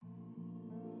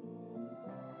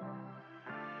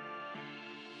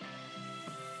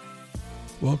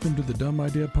Welcome to the Dumb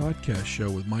Idea Podcast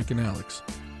Show with Mike and Alex.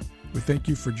 We thank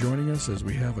you for joining us as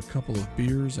we have a couple of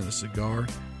beers and a cigar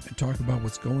and talk about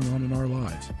what's going on in our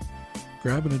lives.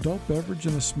 Grab an adult beverage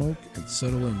and a smoke and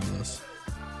settle in with us.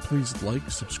 Please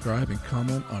like, subscribe, and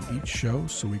comment on each show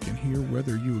so we can hear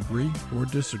whether you agree or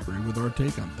disagree with our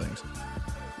take on things.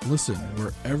 Listen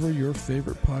wherever your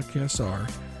favorite podcasts are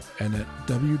and at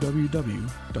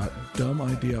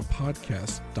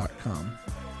www.dumbideapodcast.com.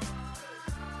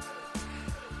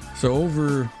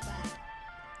 So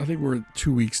I think we're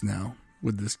 2 weeks now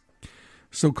with this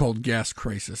so-called gas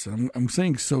crisis. And I'm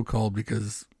saying so-called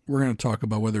because we're going to talk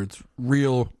about whether it's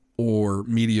real or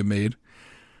media-made.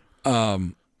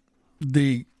 The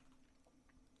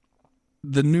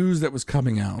news that was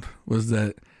coming out was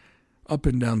that up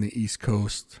and down the East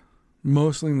Coast,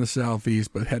 mostly in the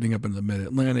Southeast, but heading up into the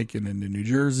Mid-Atlantic and into New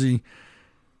Jersey,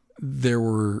 there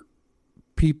were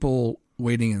people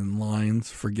waiting in lines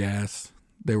for gas.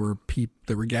 There were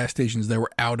gas stations that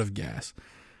were out of gas.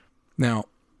 Now,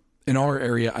 in our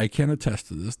area, I can attest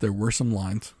to this. There were some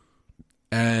lines,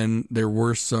 and there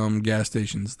were some gas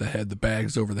stations that had the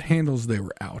bags over the handles. They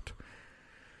were out.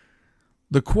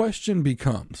 The question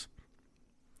becomes,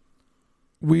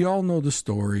 we all know the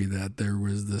story that there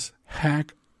was this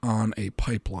hack on a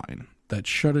pipeline that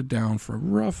shut it down for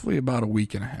roughly about a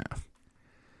week and a half.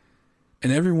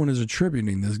 And everyone is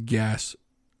attributing this gas,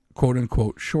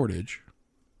 quote-unquote, shortage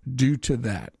due to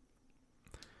that.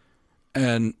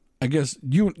 And I guess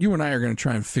you and I are going to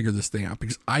try and figure this thing out,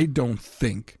 because I don't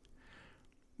think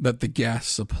that the gas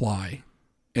supply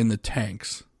in the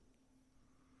tanks,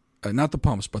 not the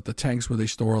pumps, but the tanks where they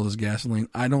store all this gasoline,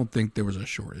 I don't think there was a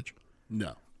shortage.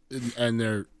 No. And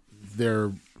there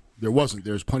wasn't.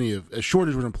 There's plenty of... A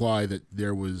shortage would imply that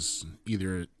there was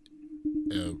either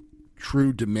a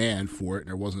true demand for it and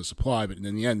there wasn't a supply, but in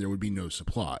the end there would be no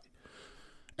supply.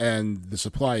 And the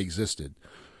supply existed.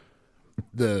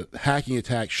 The hacking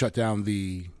attack shut down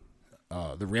the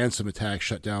ransom attack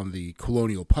shut down the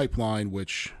Colonial Pipeline,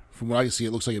 which, from what I can see,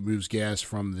 it looks like it moves gas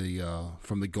from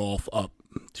the Gulf up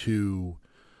to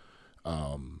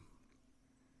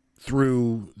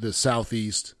through the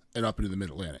Southeast and up into the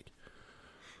Mid-Atlantic.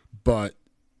 But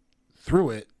through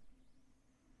it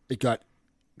got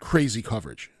crazy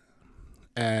coverage.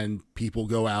 And people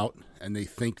go out and they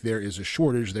think there is a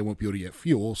shortage. They won't be able to get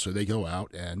fuel, so they go out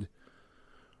and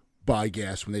buy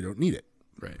gas when they don't need it.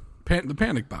 Right. The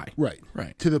panic buy. Right.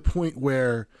 To the point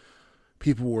where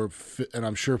people were, and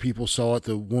I'm sure people saw it,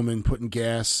 the woman putting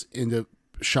gas into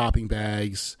shopping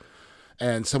bags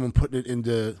and someone putting it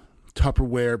into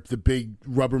Tupperware, the big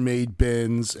Rubbermaid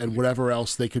bins, and whatever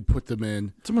else they could put them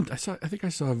in. I think I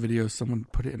saw a video. Someone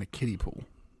put it in a kiddie pool.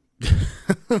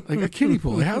 Like a kiddie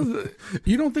pool.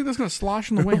 You don't think that's going to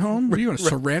slosh on the way home? What are you going to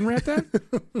saran wrap that?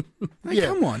 Like,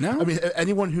 come on now. I mean,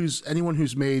 anyone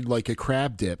who's made like a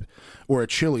crab dip or a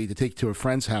chili to take to a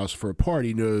friend's house for a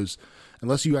party knows,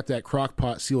 unless you got that crock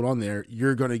pot sealed on there,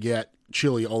 you're going to get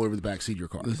chili all over the backseat of your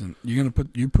car. Listen, you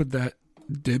put that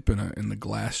dip in the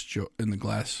glass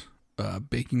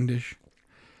baking dish.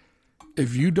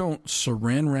 If you don't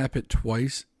saran wrap it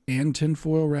twice and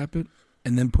tinfoil wrap it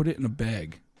and then put it in a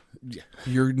bag,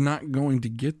 you're not going to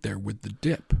get there with the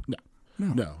dip.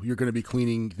 No. You're going to be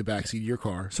cleaning the backseat of your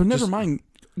car. So never mind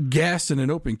gas in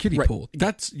an open kiddie pool.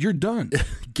 You're done.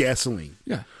 Gasoline.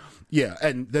 Yeah,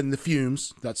 and then the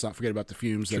fumes. Let's not forget about the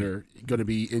fumes that are going to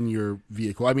be in your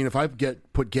vehicle. I mean, if I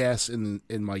put gas in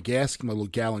my little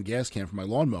gallon gas can for my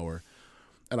lawnmower,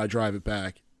 and I drive it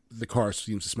back, the car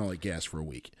seems to smell like gas for a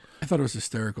week. I thought it was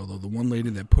hysterical, though. The one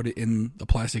lady that put it in the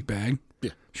plastic bag,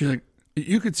 she's like,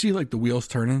 you could see like the wheels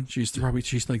turning. She's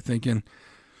like thinking,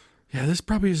 yeah, this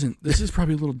is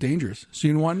probably a little dangerous. So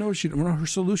you want to know her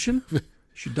solution?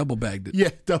 She double bagged it. Yeah,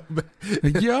 double bag.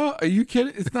 Like, yeah, are you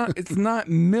kidding? It's not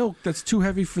milk that's too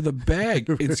heavy for the bag.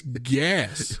 It's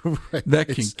gas that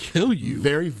can kill you.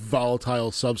 Very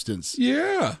volatile substance.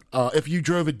 Yeah. If you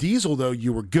drove a diesel, though,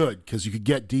 you were good because you could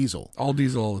get diesel. All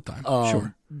diesel all the time.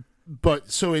 Sure.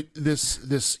 But so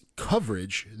this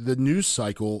coverage, the news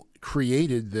cycle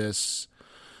created this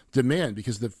demand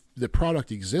because the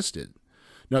product existed.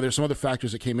 Now, there's some other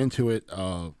factors that came into it,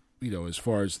 as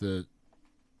far as the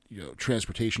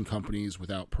transportation companies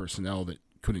without personnel that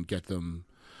couldn't get them,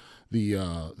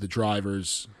 the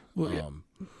drivers. Well,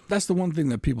 that's the one thing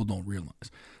that people don't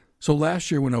realize. So last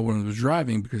year when I was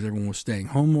driving, because everyone was staying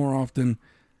home more often,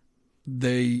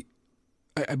 I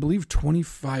believe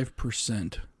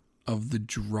 25% of the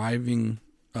driving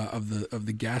of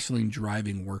the gasoline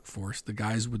driving workforce, the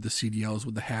guys with the CDLs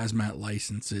with the hazmat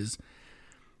licenses,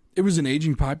 it was an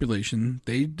aging population.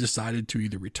 They decided to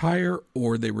either retire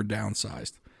or they were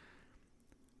downsized.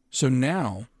 So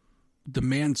now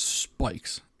demand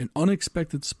spikes, an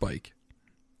unexpected spike,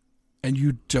 and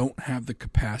you don't have the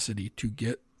capacity to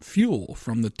get fuel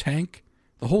from the tank,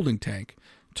 the holding tank,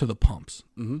 to the pumps.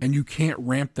 And you can't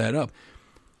ramp that up.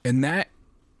 And that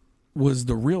was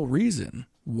the real reason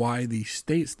why the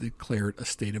states declared a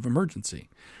state of emergency.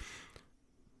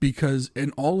 Because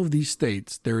in all of these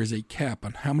states, there is a cap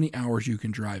on how many hours you can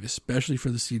drive, especially for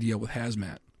the CDL with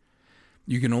hazmat.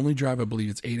 You can only drive, I believe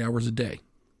it's 8 hours a day.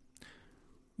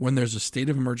 When there's a state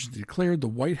of emergency declared, the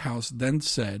White House then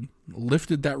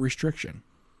lifted that restriction.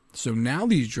 So now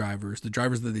these drivers, the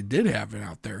drivers that they did have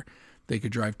out there, they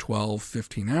could drive 12,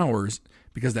 15 hours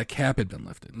because that cap had been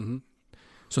lifted.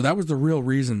 So that was the real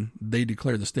reason they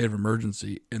declared the state of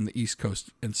emergency in the East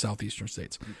Coast and southeastern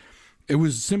states. It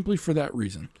was simply for that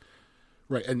reason.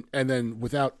 Right. And then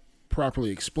without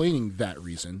properly explaining that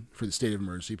reason for the state of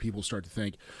emergency, people start to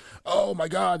think, oh my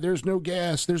God, there's no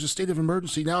gas. There's a state of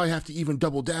emergency. Now I have to even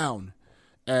double down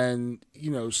and,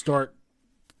 start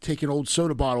taking old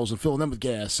soda bottles and filling them with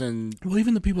gas. And well,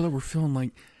 even the people that were filling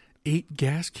like 8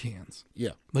 gas cans.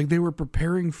 Yeah. Like they were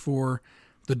preparing for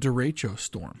the derecho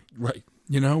storm. Right.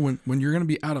 When you're going to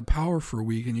be out of power for a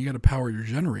week and you got to power your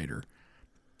generator,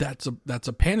 that's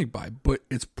a panic buy, but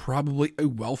it's probably a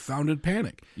well-founded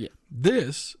panic. Yeah.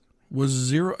 This was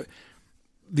zero.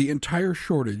 The entire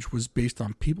shortage was based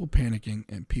on people panicking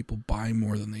and people buying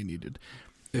more than they needed.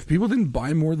 If people didn't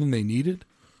buy more than they needed,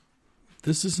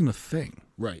 this isn't a thing.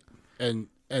 Right. And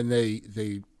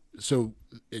so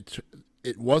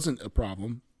it wasn't a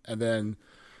problem, and then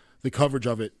the coverage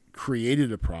of it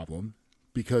created a problem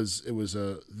because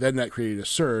then that created a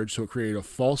surge, so it created a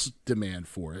false demand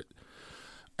for it.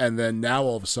 And then now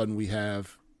all of a sudden we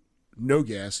have no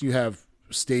gas. You have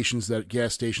gas stations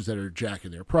that are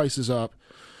jacking their prices up.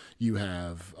 You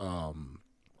have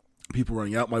people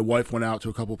running out. My wife went out to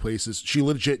a couple places. She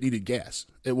legit needed gas.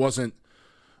 It wasn't,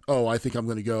 oh, I think I'm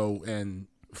going to go and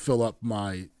fill up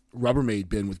my Rubbermaid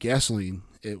bin with gasoline.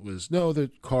 It was, no, the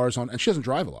car's on, and she doesn't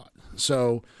drive a lot.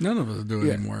 So none of us do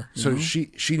it anymore. So she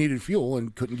needed fuel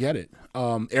and couldn't get it.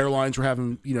 Airlines were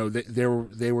having,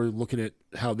 they were looking at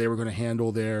how they were going to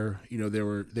handle their,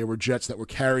 there were jets that were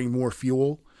carrying more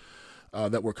fuel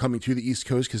that were coming to the East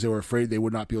Coast because they were afraid they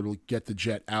would not be able to get the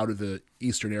jet out of the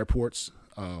eastern airports,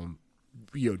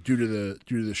 due to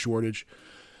the shortage.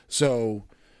 So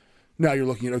now you're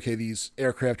looking at, okay, these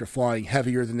aircraft are flying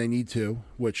heavier than they need to,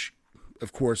 which,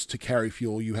 of course, to carry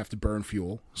fuel, you have to burn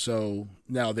fuel. So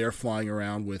now they're flying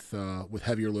around with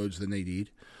heavier loads than they need.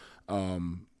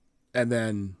 And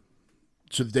then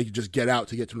so that they could just get out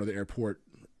to get to another airport,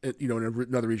 in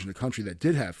another region of the country that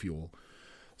did have fuel.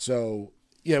 So,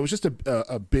 yeah, it was just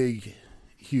a big,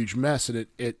 huge mess. And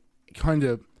it kind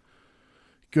of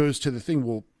goes to the thing,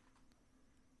 well,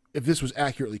 if this was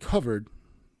accurately covered,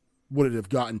 would it have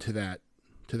gotten to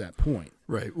that point?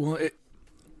 Right. Well,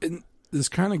 this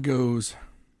kind of goes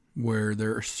where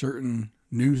there are certain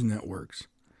news networks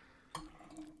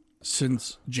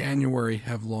since January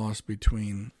have lost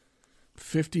between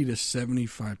 50 to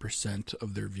 75%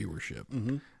 of their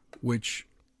viewership, which,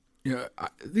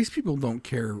 these people don't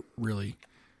care really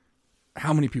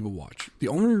how many people watch. The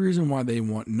only reason why they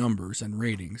want numbers and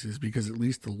ratings is because at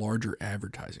least the larger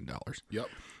advertising dollars. Yep.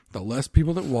 The less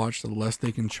people that watch, the less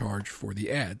they can charge for the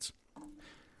ads,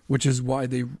 which is why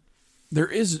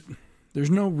there's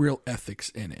no real ethics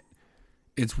in it.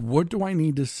 It's what do I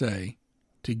need to say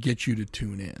to get you to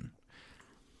tune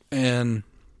in?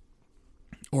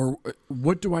 Or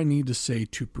what do I need to say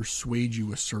to persuade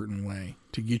you a certain way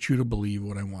to get you to believe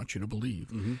what I want you to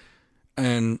believe?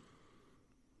 And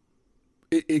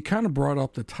it kind of brought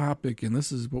up the topic, and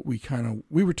this is what we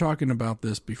were talking about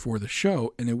this before the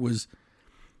show, and it was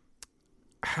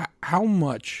how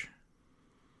much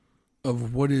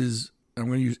of what is, I'm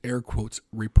going to use air quotes,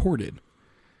 reported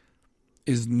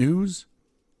is news,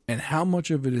 and how much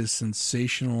of it is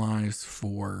sensationalized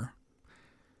for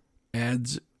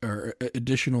ads or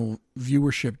additional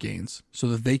viewership gains so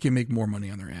that they can make more money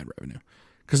on their ad revenue.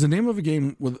 Because the name of a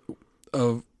game with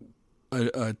a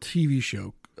TV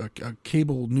show, a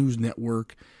cable news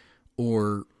network,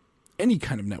 or any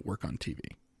kind of network on TV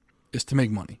is to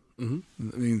make money. I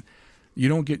mean, you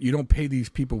don't pay these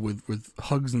people with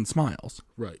hugs and smiles.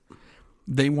 Right.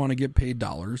 They want to get paid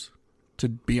dollars to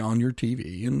be on your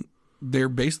TV, and they're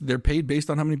paid based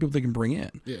on how many people they can bring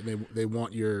in. Yeah, they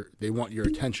want your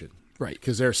attention. Right.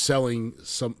 Because they're selling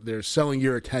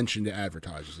your attention to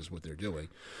advertisers is what they're doing.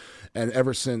 And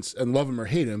ever since, and love him or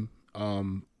hate him,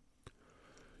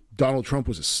 Donald Trump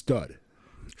was a stud.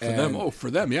 For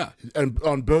them, yeah. And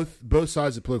on both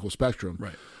sides of the political spectrum,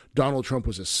 right. Donald Trump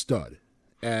was a stud.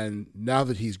 And now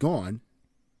that he's gone,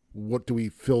 what do we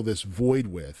fill this void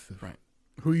with? Right.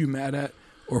 Who are you mad at,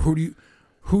 or who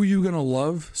are you gonna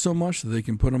love so much that they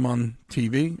can put them on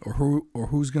TV, or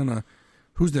who's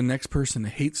the next person to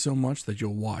hate so much that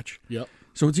you'll watch? Yep.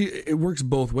 So it works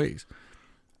both ways.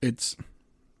 It's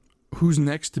who's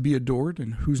next to be adored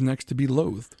and who's next to be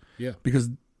loathed. Yeah. Because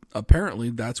apparently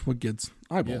that's what gets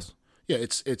eyeballs. Yeah,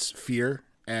 it's fear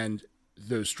and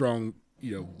those strong,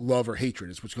 love or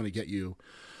hatred is what's going to get you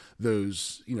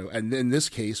those, and in this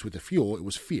case with the fuel, it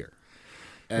was fear.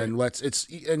 And right.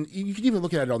 and you can even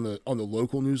look at it on the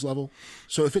local news level.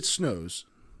 So if it snows,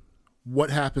 what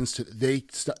happens to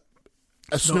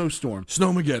a snowstorm?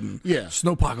 Snowmageddon. Yeah.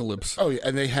 Snowpocalypse. Oh, yeah.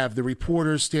 And they have the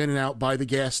reporters standing out by the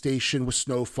gas station with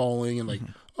snow falling and like,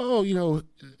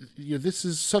 this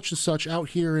is such and such out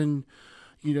here in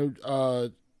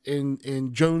Jonestown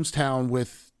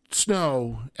with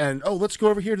snow. And, let's go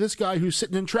over here to this guy who's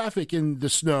sitting in traffic in the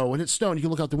snow and it's snow and you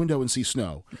can look out the window and see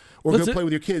snow. Or go play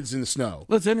with your kids in the snow.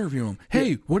 Let's interview him.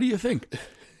 Hey, what do you think?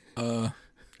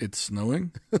 It's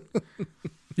snowing.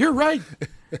 You're right.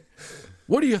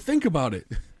 What do you think about it?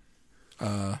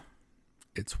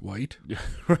 It's white.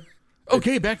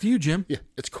 Okay, back to you, Jim. Yeah,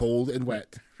 it's cold and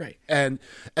wet. Right. And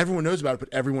everyone knows about it, but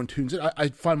everyone tunes in. I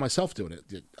find myself doing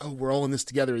it. We're all in this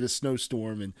together, this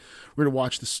snowstorm, and we're going to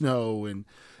watch the snow. And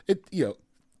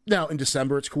now in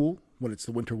December, it's cool when it's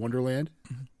the winter wonderland.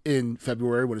 Mm-hmm. In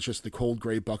February, when it's just the cold,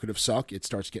 gray bucket of suck, it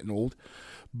starts getting old.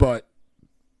 But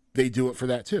they do it for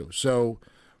that, too. So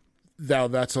now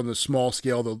that's on the small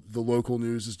scale. The local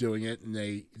news is doing it, and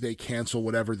they cancel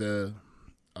whatever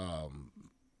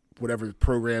whatever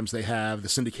programs they have, the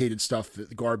syndicated stuff, the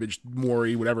garbage,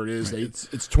 Maury, whatever it is. Right.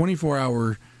 It's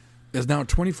 24-hour. It's now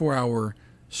 24-hour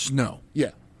snow.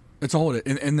 Yeah, that's all it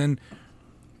is. And then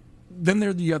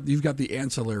you've got the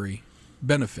ancillary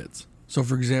benefits. So,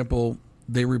 for example,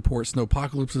 they report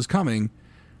snowpocalypse is coming,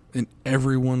 and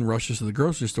everyone rushes to the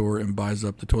grocery store and buys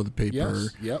up the toilet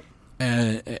paper. Yes. Yep.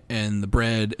 And the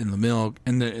bread and the milk,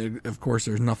 and of course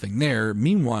there's nothing there.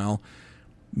 Meanwhile,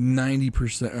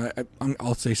 90%,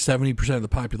 I'll say 70% of the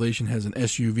population has an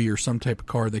SUV or some type of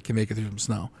car that can make it through some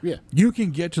snow. Yeah, you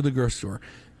can get to the grocery store.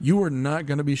 You are not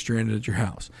going to be stranded at your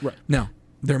house. Right now,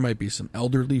 there might be some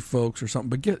elderly folks or something,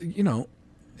 but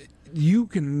you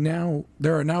can now.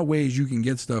 There are now ways you can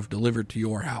get stuff delivered to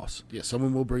your house. Yeah,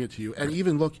 someone will bring it to you, and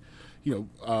even look.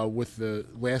 With the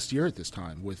last year at this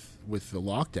time, with the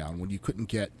lockdown, when you couldn't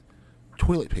get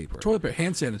toilet paper,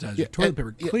 hand sanitizer, toilet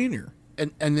paper, cleaner,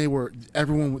 and there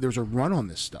was a run on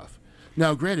this stuff.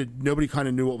 Now, granted, nobody kind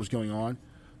of knew what was going on.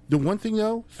 The one thing,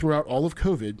 though, throughout all of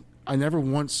COVID, I never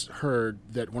once heard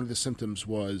that one of the symptoms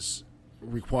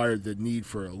required the need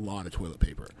for a lot of toilet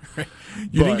paper. Right.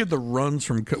 You didn't get the runs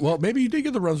from maybe you did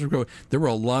get the runs from COVID. There were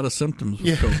a lot of symptoms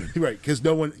with COVID. Right,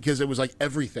 because it was like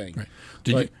everything.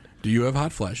 Right. Do you have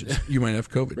hot flashes? You might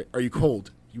have COVID. Right. Are you cold?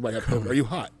 You might have COVID. Are you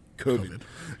hot? COVID.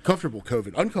 Comfortable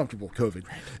COVID. Uncomfortable COVID.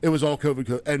 Right. It was all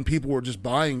COVID. And people were just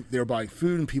buying. They were buying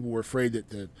food, and people were afraid that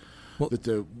the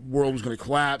world was going to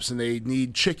collapse, and they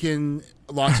need chicken,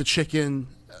 lots of chicken.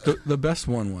 The best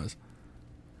one was,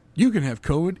 you can have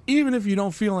COVID even if you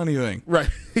don't feel anything. Right.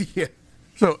 Yeah.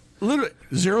 So literally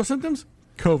 0 symptoms,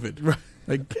 COVID. Right.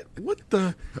 Like what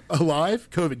the alive?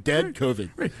 COVID. Dead? Right.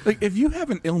 COVID. Right. Like if you have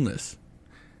an illness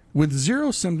with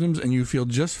 0 symptoms and you feel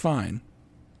just fine,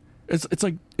 it's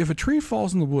like if a tree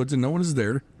falls in the woods and no one is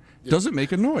there, does it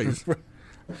make a noise? Right.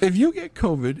 If you get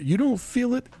COVID, you don't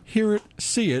feel it, hear it,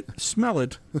 see it, smell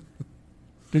it.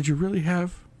 Did you really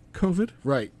have COVID?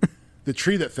 Right. The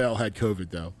tree that fell had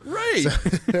COVID, though. Right.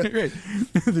 Right.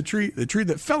 The tree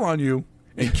that fell on you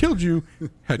and killed you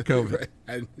had COVID. Right.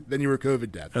 And then you were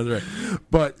COVID dead. That's right.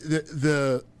 But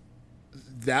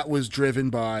that was driven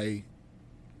by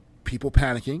people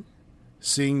panicking,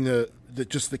 seeing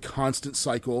the constant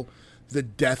cycle, the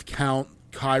death count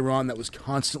chyron that was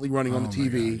constantly running on the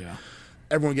TV, God, yeah.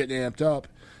 Everyone getting amped up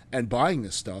and buying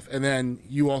this stuff. And then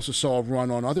you also saw a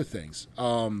run on other things.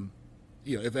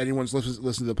 If anyone's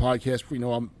listened to the podcast,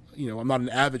 I'm not an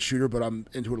avid shooter, but I'm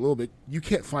into it a little bit. You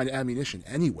can't find ammunition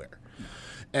anywhere.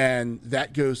 And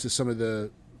that goes to some of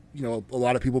the, a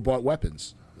lot of people bought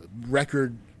weapons,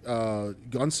 record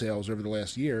gun sales over the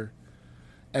last year.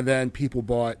 And then people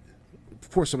bought,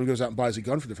 of course, someone goes out and buys a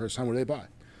gun for the first time. What do they buy?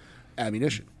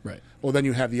 Ammunition. Right. Well, then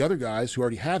you have the other guys who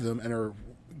already have them and are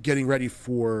getting ready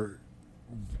for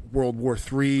World War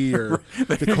III or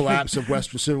the collapse of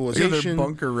Western civilization. Yeah, they're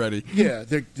bunker ready. Yeah,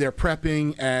 they're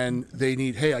prepping and they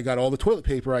need, hey, I got all the toilet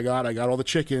paper I got all the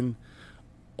chicken,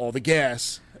 all the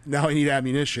gas. Now I need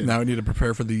ammunition. Now I need to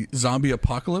prepare for the zombie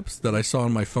apocalypse that I saw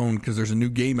on my phone because there's a new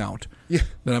game out. Yeah.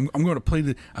 That I'm going to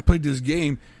play. I played this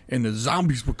game and the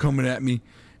zombies were coming at me,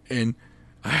 and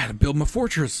I had to build my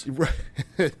fortress. Right.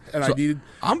 And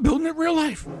I'm building it real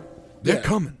life. They're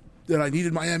coming. And I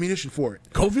needed my ammunition for it.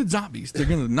 COVID zombies. They're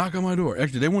going to knock on my door.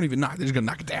 Actually, they won't even knock. They're just going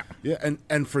to knock it down. Yeah,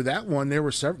 and for that one, there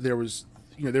was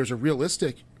a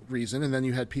realistic reason, and then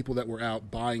you had people that were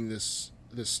out buying this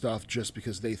stuff just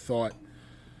because they thought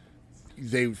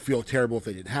they would feel terrible if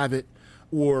they didn't have it,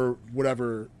 or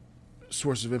whatever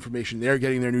source of information they're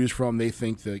getting their news from. They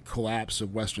think the collapse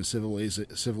of Western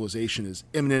civilization is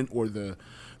imminent, or the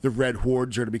Red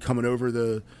Hordes are going to be coming over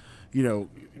the,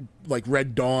 like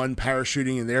Red Dawn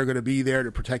parachuting, and they're going to be there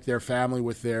to protect their family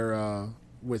with their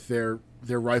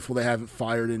rifle they haven't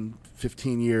fired in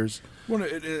 15 years. Well,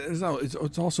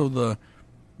 it's also the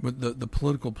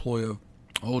political ploy of,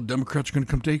 Democrats are going to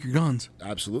come take your guns.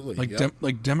 Absolutely.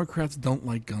 Like Democrats don't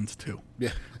like guns too.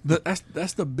 Yeah.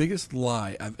 That's the biggest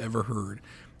lie I've ever heard,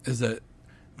 is that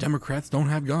Democrats don't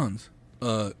have guns.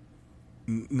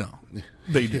 No,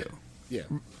 they do. Yeah.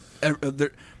 I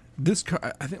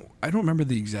think, I don't remember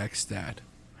the exact stat,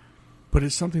 but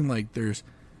it's something like there's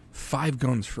 5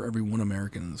 guns for every 1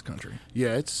 American in this country.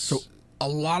 Yeah, so a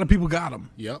lot of people got them.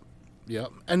 Yep.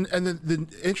 And the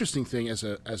interesting thing as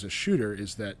a shooter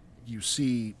is that you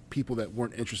see people that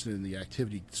weren't interested in the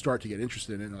activity start to get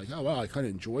interested in it, and like, oh wow, I kind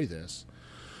of enjoy this.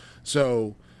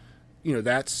 So,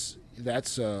 that's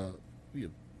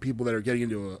people that are getting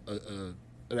into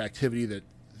an activity that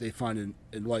they find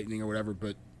enlightening or whatever.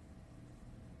 But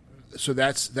so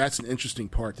that's an interesting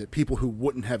part, that people who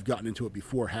wouldn't have gotten into it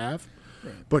before have,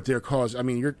 right. But their cause. I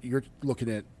mean, you're looking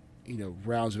at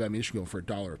rounds of ammunition going for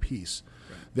 $1 a piece.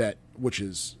 Right.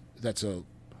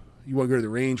 You want to go to the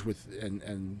range with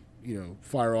and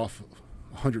fire off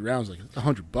 100 rounds, like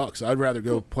 $100. I'd rather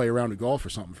go play a round of golf or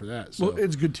something for that. So. Well,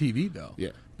 it's good TV though. Yeah.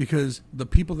 Because the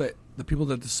people that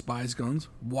despise guns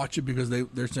watch it because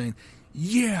they're saying,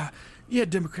 yeah,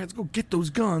 Democrats, go get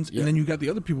those guns. Yeah. And then you got the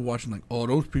other people watching like, oh,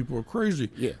 those people are crazy.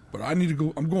 Yeah. But I'm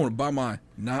going to buy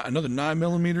another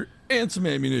 9mm and some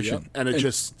ammunition. Yep. And it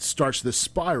just starts this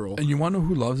spiral. And you want to know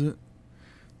who loves it?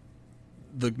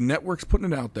 The network's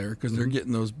putting it out there because they're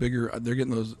getting those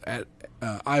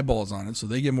eyeballs on it, so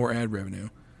they get more ad revenue.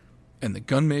 And the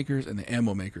gun makers and the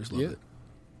ammo makers love it.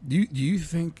 Do you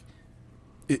think,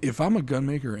 if I'm a gun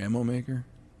maker or ammo maker,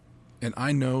 and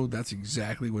I know that's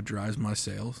exactly what drives my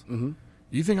sales, do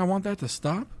you think I want that to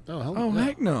stop?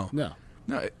 Heck no. No.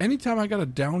 Anytime I got a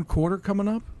down quarter coming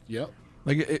up,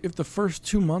 like if the first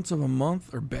 2 months of a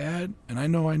month are bad, and I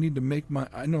know I need to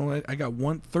I got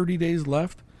 30 days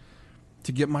left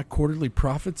to get my quarterly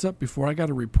profits up before I got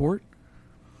to report,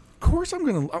 of course I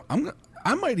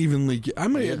might even leak it.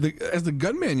 As the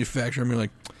gun manufacturer, I'm gonna be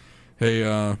like,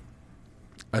 hey,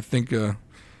 I think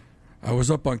I was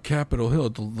up on Capitol Hill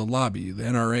at the lobby, the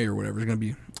NRA or whatever is going to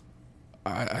be.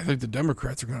 I think the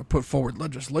Democrats are going to put forward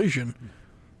legislation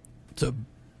to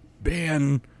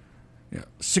ban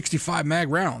 65 mag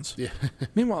rounds. Yeah.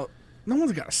 Meanwhile, no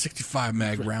one's got a 65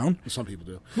 mag round. Some people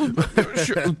do.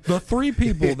 Sure, the 3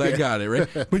 people that got it, right?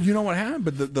 But you know what happened?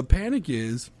 But the panic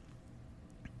is,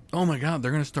 oh my God,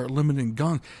 they're going to start limiting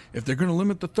guns. If they're going to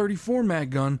limit the 34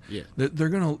 mag gun, they're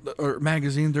going to, or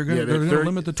magazine, they're going to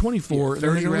limit the 24.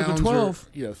 30 rounds, the 12.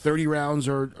 30 rounds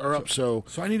are up. So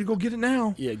I need to go get it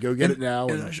now. Yeah, go get it now.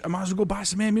 And I might as well go buy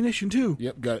some ammunition too.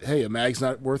 Yep, got it. Hey, a mag's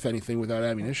not worth anything without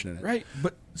ammunition in it. Right,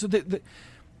 but so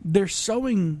they're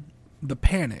sowing the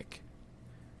panic.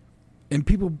 And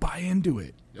people buy into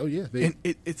it. Oh yeah, and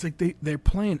it's like they're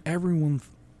playing everyone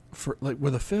for like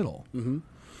with a fiddle. Mm-hmm.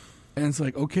 And it's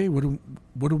like, okay, what do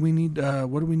we need?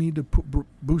 What do we need to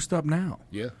boost up now?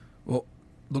 Yeah. Well,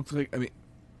 looks like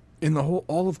in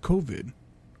all of COVID,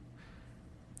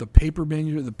 the paper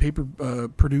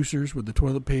producers with the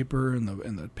toilet paper and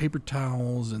the paper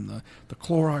towels and the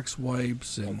Clorox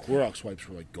wipes and Clorox wipes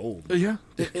were like gold. Yeah,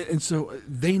 and so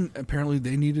they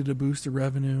needed to boost the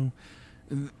revenue.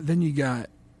 Then you got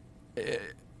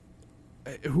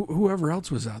whoever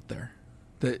else was out there.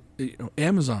 That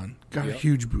Amazon got a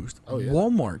huge boost. Oh, yeah.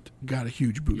 Walmart got a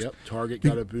huge boost. Yep, Target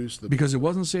got a boost because it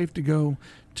wasn't safe to go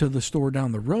to the store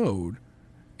down the road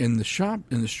in the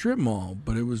strip mall,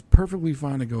 but it was perfectly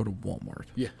fine to go to Walmart.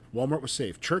 Yeah, Walmart was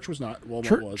safe. Church was not.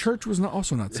 Walmart was. Church was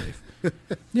also not safe.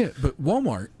 Yeah, but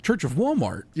Walmart, Church of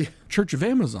Walmart, Church of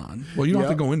Amazon. Well, you don't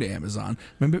have to go into Amazon.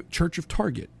 Remember, Church of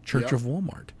Target, Church of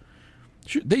Walmart.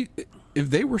 If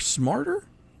they were smarter,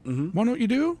 why don't you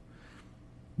do?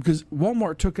 Because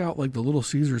Walmart took out like the Little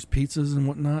Caesars pizzas and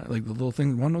whatnot, like the little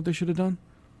things. Want to know what they should have done?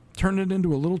 Turn it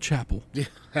into a little chapel. Yeah.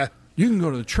 You can go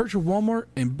to the Church of Walmart,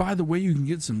 and by the way, you can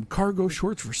get some cargo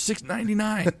shorts for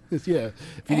 $6.99. Yeah.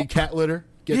 If you need cat litter,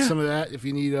 get some of that. If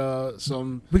you need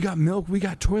some, we got milk, we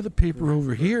got toilet paper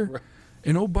over here.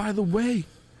 And oh, by the way,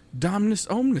 Dominus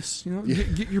Omnis,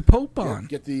 get your Pope on.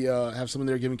 Get the have someone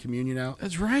there giving communion out.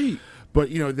 That's right. But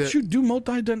should do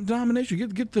multi-denomination.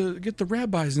 Get the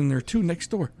rabbis in there too next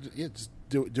door. Yeah, just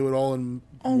do it all in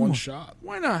one shot.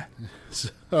 Why not? So,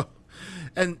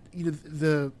 and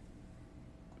in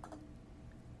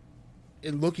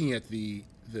looking at the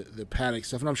panic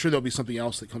stuff, and I'm sure there'll be something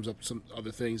else that comes up, some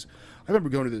other things. I remember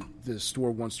going to the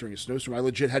store once during a snowstorm. I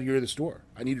legit had to go to the store.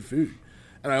 I needed food.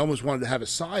 And I almost wanted to have a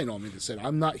sign on me that said,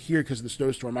 "I'm not here because of the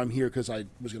snowstorm. I'm here because I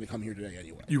was going to come here today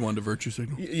anyway." You wanted a virtue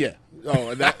signal? Yeah. Oh,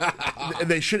 and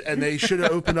they should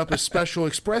have opened up a special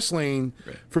express lane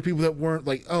for people that weren't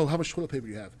like, "Oh, how much toilet paper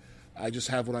do you have?" "I just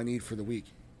have what I need for the week."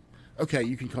 "Okay,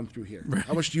 you can come through here." Right.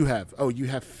 "How much do you have?" "Oh, you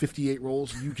have 58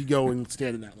 rolls. You could go and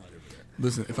stand in that line over there."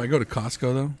 Listen, if I go to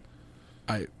Costco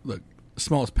though, the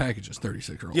smallest package is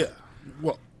 36 rolls. Yeah.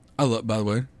 Well, by the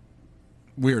way,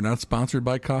 we are not sponsored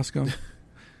by Costco.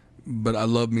 But I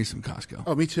love me some Costco.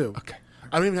 Oh, me too. Okay.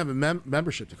 I don't even have a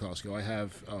membership to Costco. I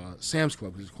have Sam's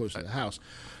Club because it's close to the house.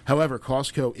 However,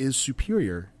 Costco is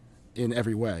superior in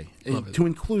every way, to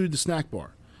include the snack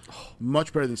bar.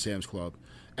 Much better than Sam's Club.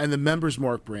 And the Members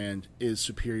Mark brand is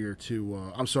superior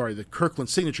to, the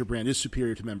Kirkland Signature brand is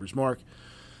superior to Members Mark.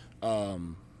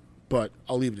 But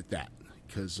I'll leave it at that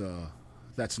because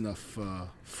that's enough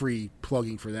free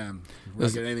plugging for them. We're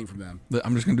not getting anything from them.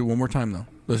 I'm just going to do one more time, though.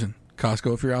 Listen.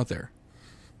 Costco, if you're out there,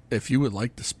 if you would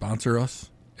like to sponsor us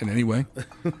in any way,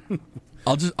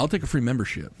 I'll take a free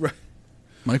membership. Right.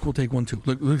 Mike will take one too.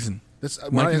 Listen,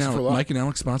 Mike and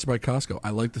Alex sponsored by Costco. I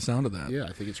like the sound of that. Yeah,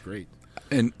 I think it's great.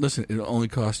 And listen, it'll only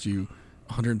cost you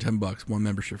 $110, one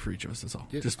membership for each of us. That's all.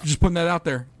 Yeah. Just putting that out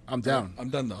there. I'm down. I'm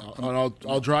done though.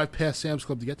 I'll drive past Sam's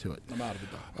Club to get to it. I'm out of it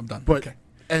though. I'm done. But okay.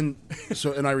 and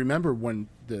I remember when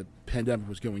the pandemic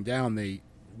was going down,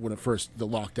 when the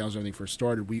lockdowns and everything first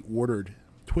started, we ordered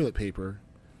toilet paper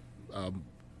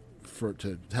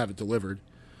to have it delivered,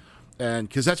 and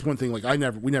because that's one thing. Like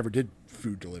we never did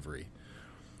food delivery,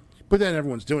 but then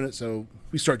everyone's doing it, so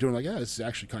we start doing this is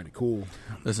actually kind of cool.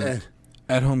 Listen,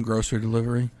 at home grocery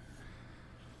delivery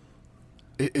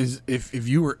is if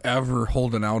you were ever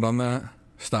holding out on that,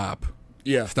 stop.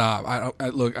 Yeah, stop.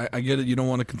 I get it. You don't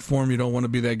want to conform. You don't want to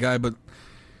be that guy, but.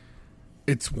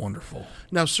 It's wonderful.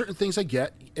 Now, certain things I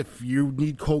get. If you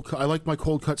need cold cut, I like my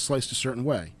cold cut sliced a certain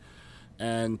way.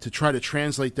 And to try to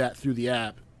translate that through the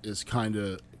app is kind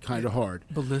of hard.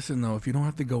 But listen, though, if you don't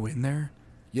have to go in there.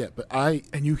 Yeah,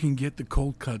 and you can get the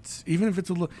cold cuts, even if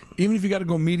you got to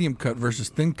go medium cut versus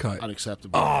thin cut.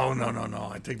 Unacceptable. Oh,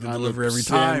 no. I take the delivery every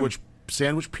time.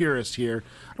 Sandwich purist here.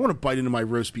 I don't want to bite into my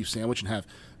roast beef sandwich and have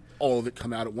all of it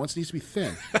come out at once. It needs to be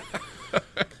thin.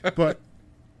 But...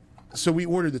 So we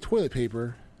ordered the toilet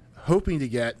paper, hoping to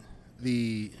get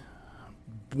the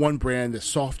one brand, the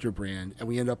softer brand, and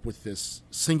we end up with this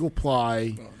single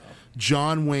ply,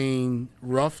 John Wayne,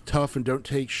 rough, tough, and don't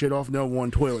take shit off no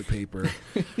one toilet paper.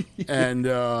 And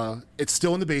it's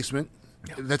still in the basement.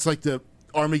 Yeah. That's like the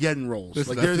Armageddon rolls.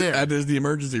 They're there. That is the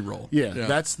emergency roll. Yeah.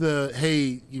 That's the,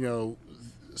 hey,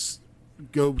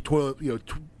 go toilet,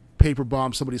 paper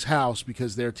bomb somebody's house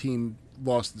because their team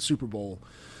lost the Super Bowl.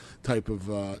 Type of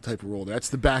roll. That's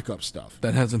the backup stuff.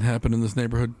 That hasn't happened in this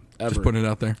neighborhood. Ever. Just putting it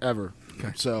out there. Ever.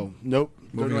 Okay. So nope.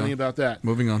 Don't know anything about that.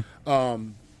 Moving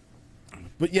on.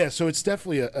 But yeah, so it's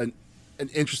definitely an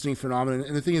interesting phenomenon,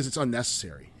 and the thing is, it's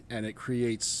unnecessary, and it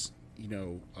creates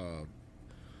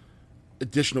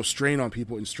additional strain on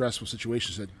people in stressful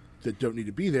situations that don't need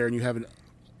to be there, and you have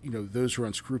those who are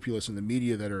unscrupulous in the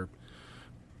media that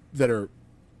are.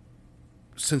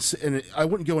 And I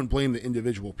wouldn't go and blame the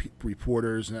individual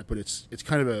reporters and that, but it's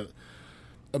kind of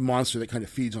a monster that kind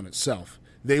of feeds on itself.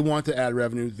 They want to add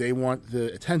revenue, they want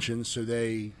the attention, so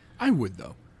they. I would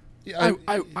though. Yeah,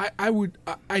 I would.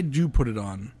 I do put it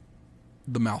on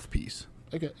the mouthpiece.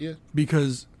 Okay, yeah.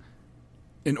 Because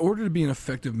in order to be an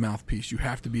effective mouthpiece, you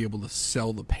have to be able to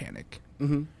sell the panic.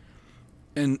 Mm-hmm.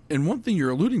 And one thing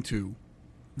you're alluding to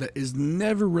that is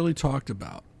never really talked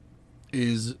about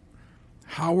is.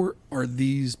 How are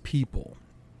these people,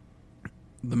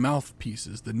 the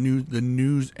mouthpieces, the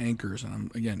news anchors,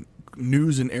 and again,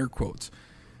 news in air quotes,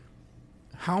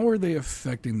 how are they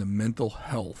affecting the mental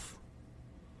health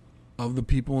of the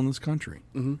people in this country?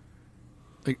 Mm-hmm.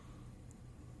 Like,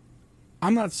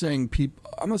 I'm not saying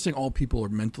all people are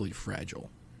mentally fragile,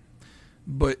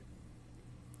 but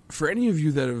for any of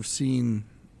you that have seen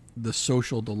The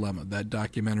Social Dilemma, that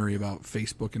documentary about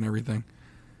Facebook and everything.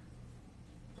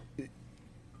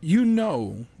 You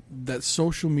know that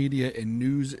social media and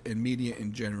news and media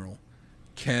in general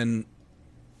can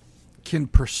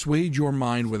persuade your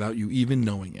mind without you even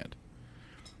knowing it.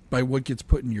 by what gets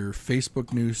put in your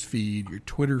Facebook news feed, your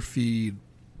Twitter feed,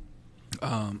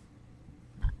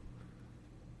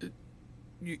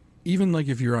 even like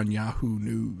if you're on Yahoo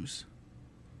News,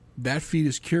 that feed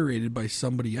is curated by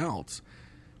somebody else,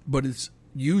 but it's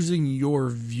using your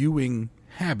viewing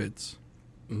habits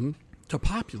to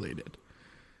populate it.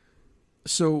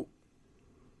 So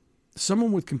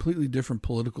someone with completely different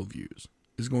political views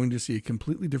is going to see a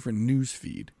completely different news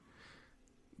feed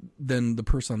than the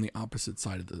person on the opposite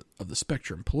side of the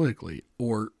spectrum politically,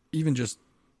 or even just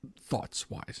thoughts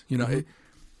wise, you know,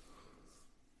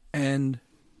 and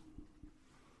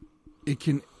it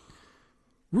can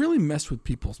really mess with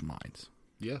people's minds.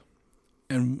 Yeah.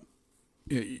 And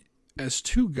as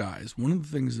two guys, one of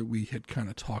the things that we had kind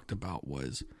of talked about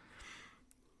was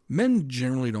men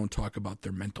generally don't talk about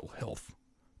their mental health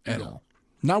at all,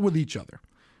 not with each other.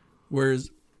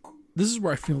 Whereas this is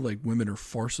where I feel like women are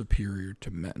far superior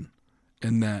to men,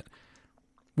 in that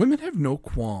women have no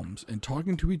qualms in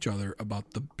talking to each other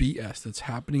about the BS that's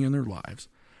happening in their lives,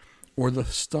 or the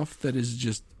stuff that is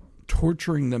just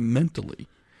torturing them mentally.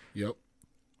 Yep.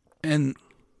 And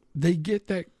they get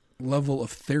that level of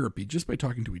therapy just by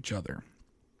talking to each other.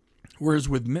 Whereas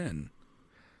with men,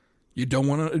 you don't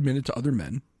want to admit it to other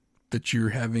men that you're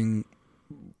having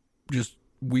just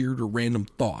weird or random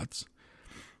thoughts.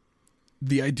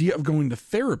 The idea of going to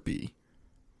therapy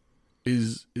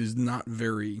is not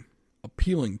very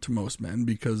appealing to most men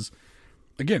because,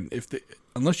 again,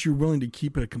 unless you're willing to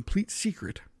keep it a complete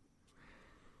secret,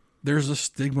 there's a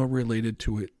stigma related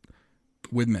to it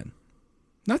with men.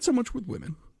 Not so much with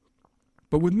women,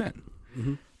 but with men.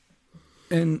 Mm-hmm.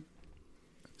 And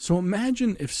so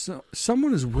imagine if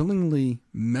someone is willingly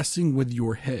messing with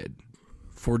your head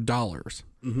for dollars.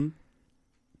 Mm-hmm.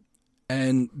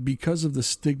 And because of the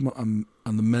stigma on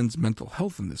the men's mental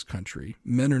health in this country,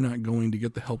 men are not going to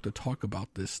get the help to talk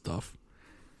about this stuff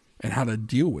and how to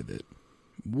deal with it.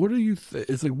 What do you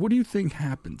it's like, what do you think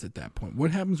happens at that point?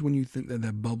 What happens when you think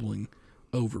that bubbling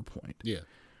over point? Yeah.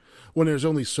 When there's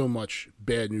only so much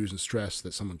bad news and stress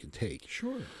that someone can take.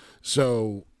 Sure.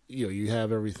 So, you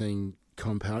have everything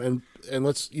compound. And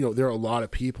let's, there are a lot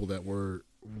of people that were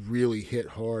really hit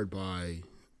hard by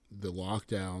the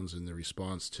lockdowns and the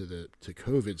response to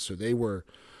COVID. So they were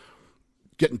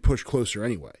getting pushed closer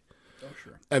anyway. Oh,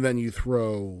 sure. And then you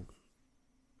throw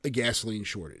a gasoline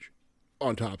shortage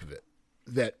on top of it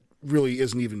that really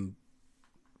isn't even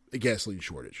a gasoline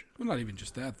shortage. Well, not even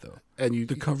just that, though. And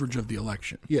the coverage of the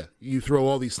election. Yeah. You throw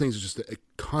all these things just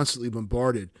constantly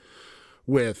bombarded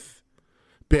with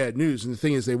bad news. And the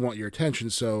thing is, they want your attention.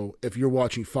 So if you're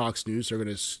watching Fox News, they're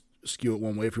going to skew it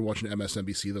one way. If you're watching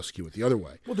MSNBC, they'll skew it the other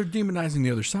way. Well, they're demonizing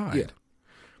the other side. Yeah.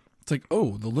 It's like,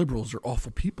 oh, the liberals are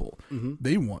awful people. Mm-hmm.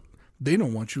 They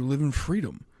don't want you to live in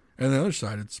freedom. And on the other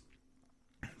side, it's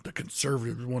the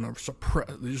conservatives want to suppress.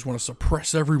 They just want to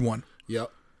suppress everyone.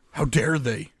 Yep. How dare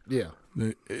they? Yeah.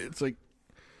 It's like,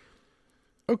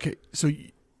 okay, so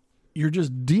you're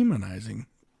just demonizing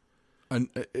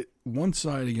one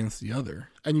side against the other,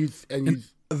 and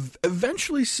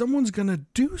eventually someone's gonna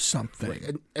do something.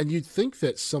 Right. And you'd think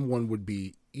that someone would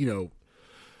be,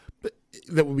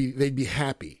 they'd be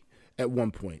happy at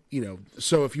one point,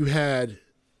 So if you had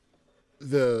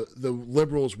the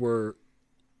liberals were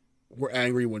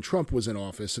angry when Trump was in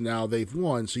office, and now they've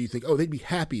won, so you think, oh, they'd be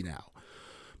happy now.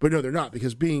 But no, they're not,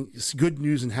 because being good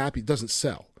news and happy doesn't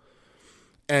sell.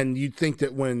 And you'd think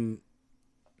that when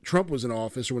Trump was in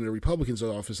office, or when the Republicans were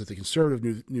in office, that the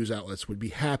conservative news outlets would be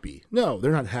happy. No,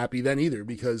 they're not happy then either,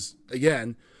 because,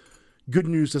 again, good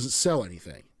news doesn't sell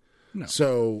anything. No.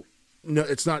 So, no,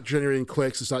 it's not generating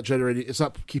clicks. It's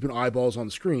not keeping eyeballs on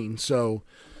the screen. So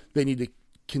they need to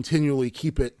continually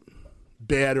keep it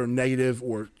bad or negative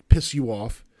or piss you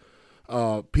off.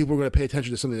 People are going to pay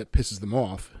attention to something that pisses them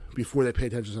off before they pay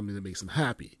attention to something that makes them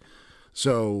happy.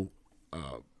 So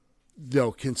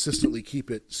they'll consistently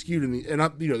keep it skewed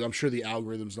I'm sure the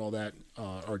algorithms and all that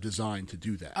are designed to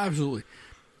do that. Absolutely.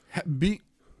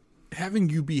 Having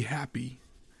you be happy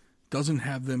doesn't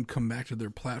have them come back to their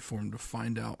platform to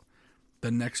find out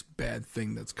the next bad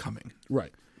thing that's coming.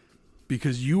 Right.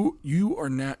 Because you're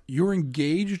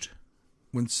engaged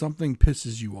when something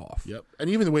pisses you off. Yep. And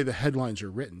even the way the headlines are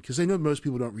written, because they know most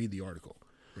people don't read the article.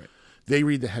 Right. They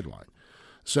read the headline.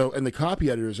 So, and the copy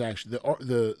editors actually,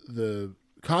 the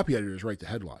copy editors write the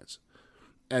headlines.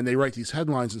 And they write these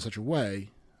headlines in such a way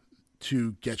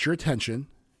to get your attention.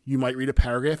 You might read a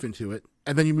paragraph into it,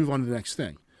 and then you move on to the next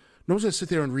thing. No one's going to sit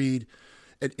there and read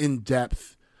an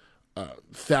in-depth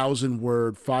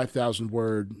 1,000-word,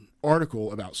 5,000-word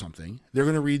article about something. They're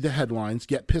going to read the headlines,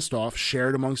 get pissed off, share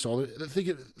it amongst all the...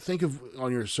 Think of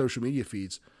on your social media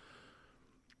feeds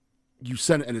you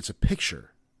send it and it's a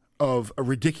picture of a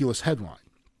ridiculous headline.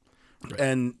 Right.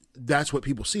 And that's what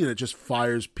people see, and it just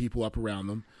fires people up around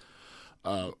them.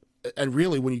 And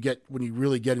really, when you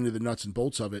really get into the nuts and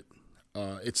bolts of it,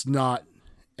 it's not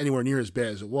anywhere near as bad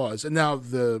as it was. And now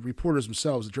the reporters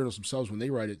themselves, the journalists themselves, when they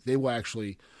write it, they will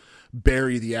actually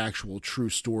bury the actual true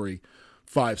story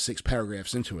 5-6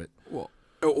 paragraphs into it. Well,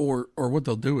 or what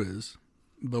they'll do is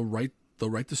they'll write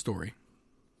the story,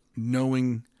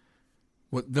 knowing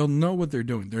they'll know what they're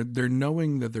doing. They're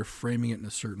knowing that they're framing it in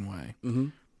a certain way,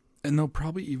 and they'll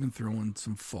probably even throw in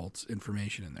some false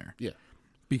information in there. Yeah,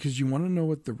 because you want to know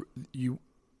what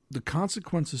the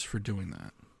consequences for doing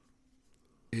that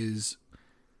is.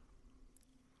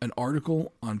 An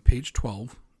article on page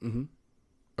 12,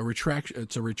 a retraction.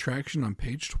 It's a retraction on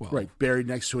page 12, right? Buried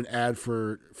next to an ad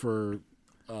for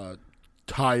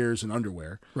tires and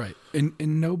underwear, right? And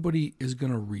nobody is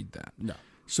going to read that. No.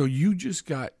 So you just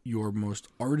got your most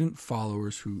ardent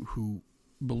followers who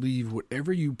believe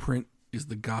whatever you print is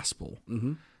the gospel.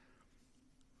 Mm-hmm.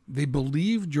 They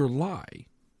believed your lie,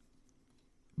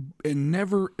 and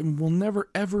will never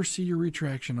ever see your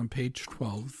retraction on page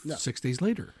 12 6 days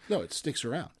later. No, it sticks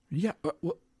around. Yeah,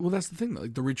 well, that's the thing.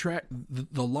 Like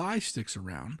the lie sticks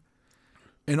around,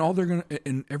 and all they're gonna,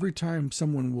 and every time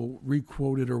someone will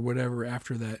requote it or whatever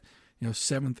after that,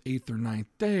 7th, 8th, or 9th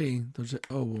day, they'll say,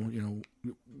 "Oh, well,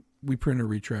 we print a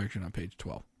retraction on page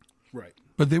 12." Right.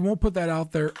 But they won't put that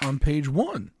out there on page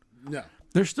 1. No,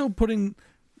 they're still putting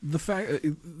the fact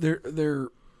their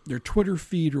Twitter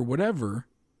feed or whatever.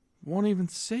 Won't even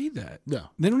say that.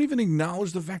 No. They don't even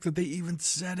acknowledge the fact that they even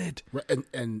said it. Right.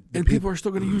 And people are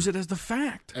still going to use it as the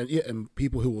fact. And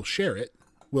people who will share it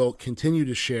will continue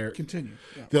to share. Yeah.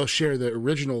 They'll share the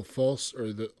original false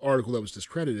or the article that was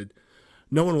discredited.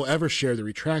 No one will ever share the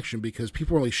retraction because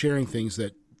people are only sharing things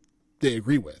that they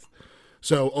agree with.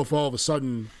 So if all of a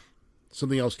sudden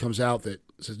something else comes out that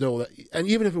says no, and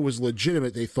even if it was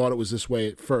legitimate, they thought it was this way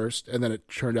at first, and then it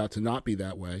turned out to not be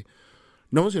that way.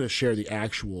 No one's going to share the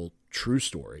actual true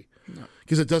story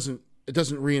because it doesn't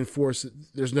reinforce. It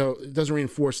doesn't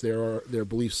reinforce their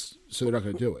beliefs, so they're not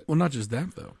going to do it. Well, not just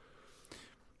that though.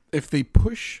 If they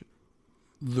push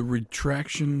the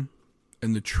retraction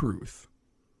and the truth,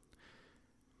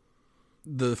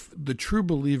 the true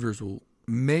believers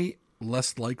may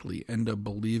less likely end up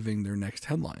believing their next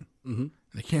headline. Mm-hmm.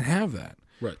 They can't have that,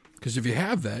 right? Because if you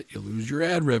have that, you lose your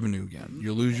ad revenue again.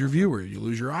 You lose your viewer. You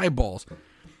lose your eyeballs.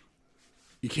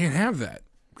 You can't have that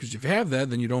because if you have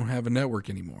that, then you don't have a network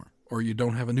anymore, or you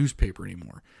don't have a newspaper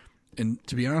anymore. And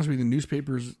to be honest with you, the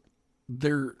newspapers,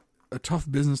 they're a tough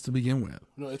business to begin with.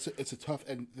 No, it's a tough.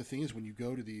 And the thing is, when you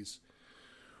go to these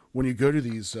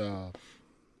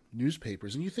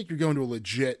newspapers, and you think you're going to a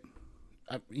legit,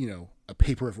 a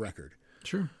paper of record.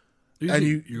 Sure. And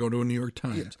you go to a New York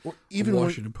Times, or even a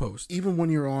Washington Post. Even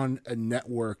when you're on a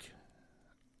network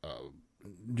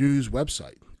news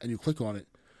website and you click on it.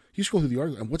 You scroll through the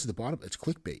article, and what's at the bottom? It's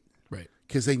clickbait, right?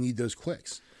 Because they need those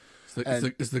clicks.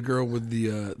 It's the girl with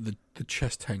the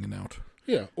chest hanging out,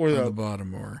 or on the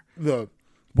bottom, or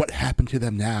what happened to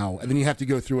them now, and then you have to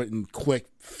go through it and click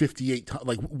 58 times.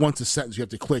 Like once a sentence, you have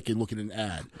to click and look at an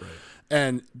ad,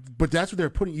 right? But that's what they're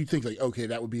putting. You think like, okay,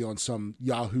 that would be on some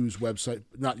Yahoo's website,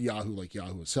 not Yahoo like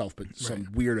Yahoo itself, but some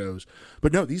weirdos.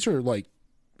 But no, these are like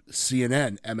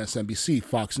CNN, MSNBC,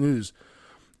 Fox News,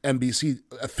 NBC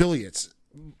affiliates.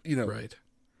 Right,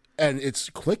 and it's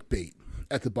clickbait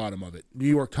at the bottom of it. New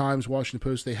York Times, Washington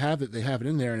Post, they have it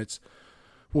in there, and it's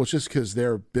just because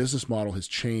their business model has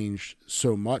changed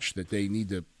so much that they need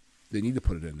to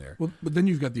put it in there. Well, but then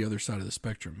you've got the other side of the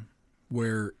spectrum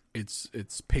where it's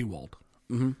paywalled.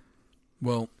 Mm-hmm.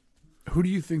 Well, who do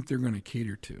you think they're going to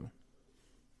cater to?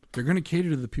 They're going to cater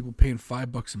to the people paying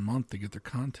 $5 a month to get their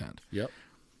content. Yep.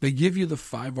 They give you the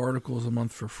 5 articles a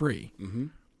month for free. Mm-hmm.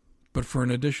 But for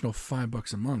an additional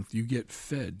 $5 a month, you get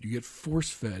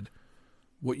force-fed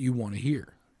what you want to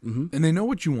hear. Mm-hmm. And they know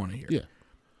what you want to hear. Yeah.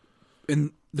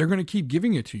 And they're going to keep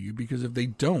giving it to you because if they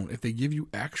give you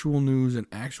actual news and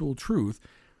actual truth,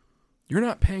 you're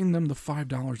not paying them the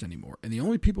 $5 anymore. And the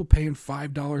only people paying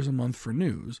 $5 a month for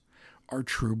news are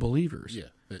true believers.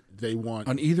 Yeah. They want...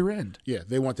 On either end. Yeah,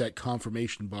 they want that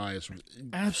confirmation bias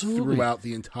absolutely throughout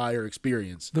the entire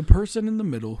experience. The person in the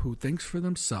middle who thinks for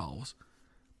themselves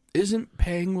isn't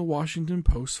paying the Washington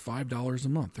Post $5 a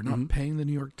month. They're not paying the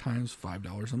New York Times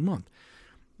 $5 a month.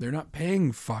 They're not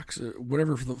paying Fox,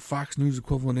 whatever the Fox News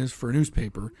equivalent is for a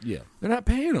newspaper. Yeah. They're not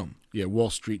paying them. Yeah, Wall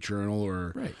Street Journal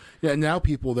or... Right. Yeah, now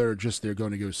people, they're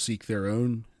going to go seek their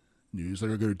own news. They're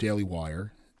going to go to Daily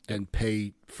Wire and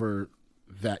pay for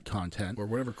that content. Or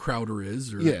whatever Crowder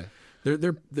is. Or yeah.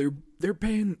 They're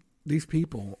paying these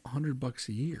people $100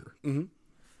 a year, Mm-hmm.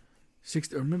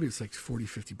 60, or maybe it's like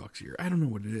 $40-$50 a year. I don't know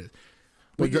what it is.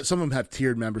 But some of them have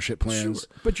tiered membership plans.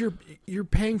 Sure, but you're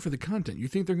paying for the content. You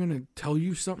think they're going to tell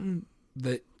you something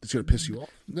that It's going to piss you off.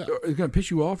 No. it's going to piss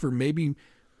you off, or maybe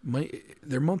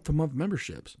they're month-to-month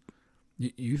memberships.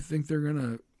 You think they're going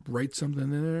to write something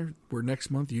in there where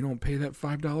next month you don't pay that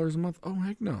 $5 a month? Oh,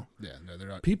 heck no. Yeah, no, they're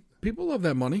not. People love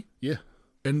that money. Yeah,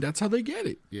 and that's how they get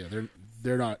it. yeah,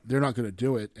 they're not going to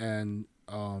do it. And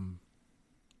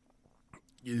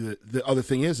the other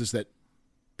thing is that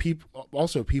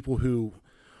people who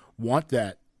want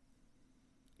that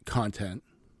content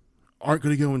aren't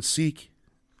going to go and seek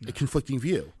a conflicting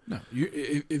view. No,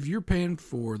 if you're paying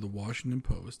for the Washington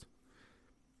Post,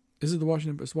 is it the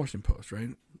Washington? It's Washington Post, right?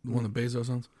 The one that Bezos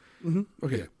owns. Mm-hmm.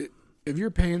 Okay, if you're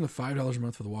paying the $5 a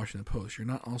month for the Washington Post, you're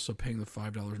not also paying the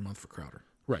 $5 a month for Crowder.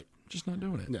 Right. Just not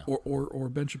doing it. No. Or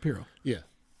Ben Shapiro. Yeah.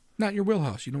 Not your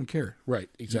wheelhouse. You don't care. Right.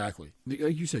 Exactly.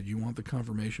 Like you said, you want the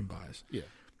confirmation bias. Yeah.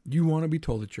 You want to be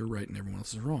told that you're right and everyone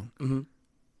else is wrong. Mm-hmm.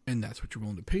 And that's what you're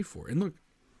willing to pay for. And look,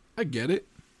 I get it.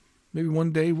 Maybe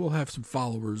one day we'll have some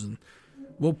followers and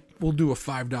we'll do a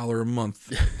 $5 a month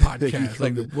podcast.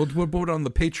 Like we'll put it on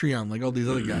the Patreon like all these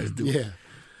other guys do. Yeah.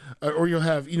 Or you'll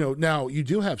have, now you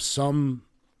do have some,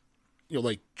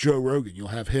 like Joe Rogan, you'll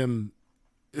have him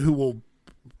who will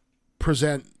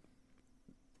present,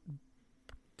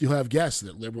 you'll have guests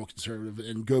that liberal, conservative,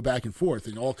 and go back and forth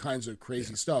and all kinds of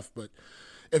crazy stuff. But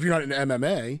if you're not into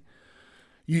MMA,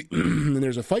 and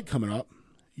there's a fight coming up,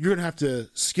 you're going to have to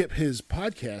skip his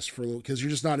podcast for a little because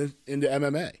you're just not into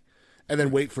MMA, and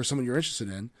then wait for someone you're interested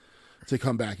in to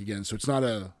come back again. So it's not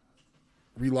a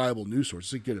reliable news source.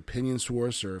 It's a good opinion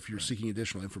source, or if you're seeking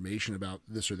additional information about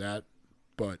this or that,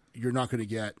 but you're not going to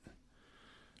get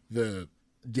the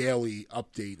daily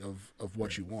update of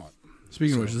what you want.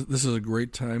 Speaking of which, this is a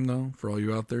great time, though, for all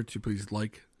you out there to please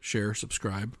like, share,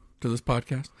 subscribe to this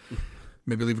podcast.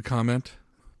 Maybe leave a comment,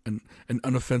 an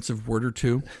unoffensive word or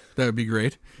two. That would be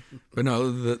great. But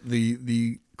no,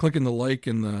 the clicking the like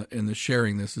and the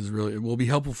sharing this is really, it will be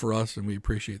helpful for us, and we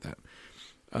appreciate that.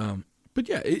 But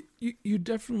yeah, you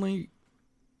definitely,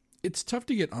 it's tough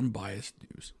to get unbiased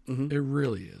news. Mm-hmm. It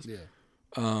really is.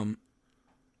 Yeah.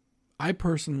 I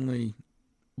personally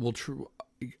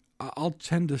I'll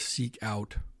tend to seek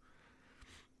out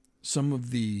some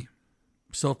of the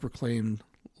self-proclaimed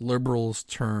liberals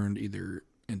turned either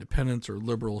independents or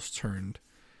liberals turned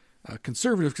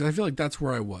conservatives, because I feel like that's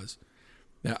where I was.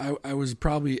 Now, I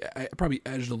probably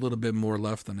edged a little bit more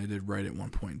left than I did right at one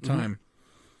point in time.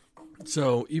 Mm-hmm.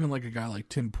 So even like a guy like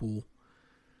Tim Pool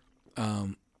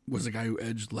was a guy who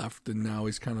edged left, and now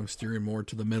he's kind of steering more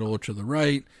to the middle or to the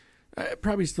right.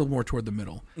 Probably still more toward the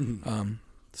middle. Mm-hmm.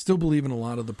 Still believe in a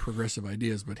lot of the progressive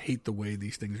ideas, but hate the way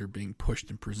these things are being pushed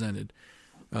and presented.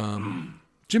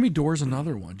 Jimmy Dore's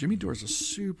another one. Jimmy Dore's a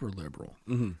super liberal,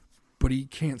 mm-hmm. but he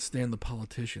can't stand the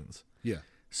politicians. Yeah.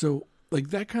 So like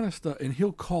that kind of stuff, and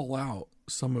he'll call out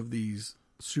some of these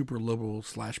super liberal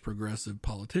 / progressive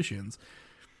politicians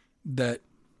that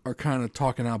are kind of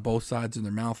talking out both sides in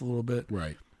their mouth a little bit.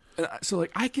 Right. And so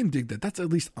like I can dig that. That's at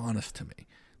least honest to me.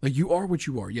 Like you are what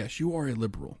you are. Yes, you are a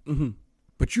liberal. Mm-hmm.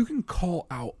 But you can call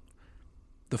out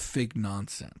the fake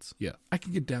nonsense. Yeah. I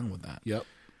can get down with that. Yep.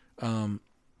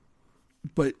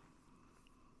 But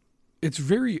it's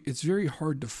very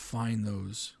hard to find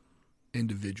those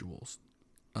individuals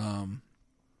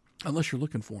unless you're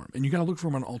looking for them. And you got to look for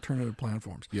them on alternative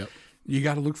platforms. Yep. You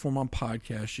got to look for them on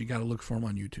podcasts. You got to look for them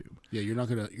on YouTube. Yeah, you're not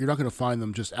gonna find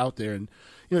them just out there. And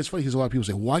it's funny because a lot of people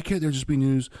say, why can't there just be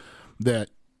news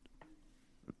that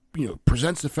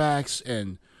presents the facts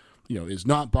and is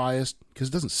not biased, because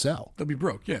it doesn't sell. They'll be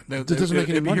broke. Yeah, it doesn't make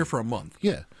any money. Be here for a month.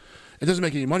 Yeah, it doesn't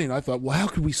make any money. And I thought, well, how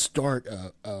could we start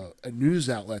a news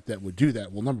outlet that would do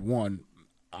that? Well, number one,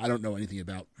 I don't know anything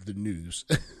about the news,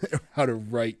 how to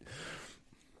write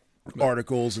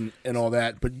articles and all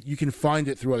that. But you can find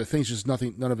it through other things. Just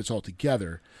none of it's all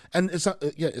together. And it's not.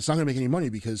 It's not going to make any money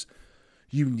because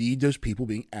you need those people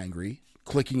being angry,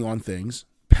 clicking on things,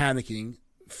 panicking,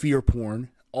 fear porn.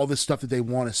 All this stuff that they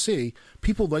want to see.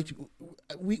 People like to,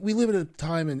 we live in a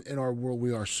time in our world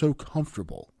we are so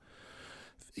comfortable.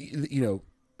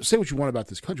 Say what you want about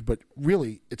this country, but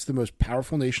really it's the most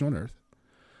powerful nation on earth.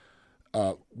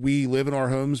 We live in our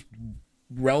homes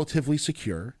relatively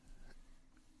secure,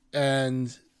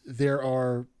 and there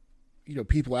are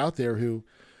people out there who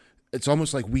it's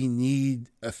almost like we need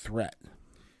a threat.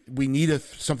 We need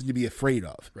something to be afraid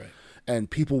of. Right.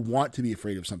 And people want to be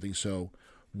afraid of something, so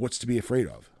what's to be afraid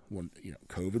of? Well,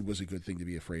 COVID was a good thing to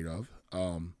be afraid of.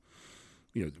 Now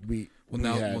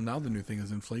the new thing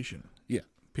is inflation. Yeah,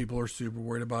 People are super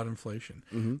worried about inflation.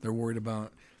 Mm-hmm. They're worried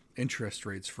about interest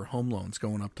rates for home loans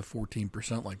going up to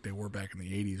 14% like they were back in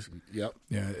the 80s. Yep.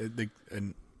 Yeah,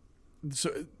 and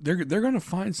so they're going to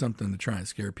find something to try and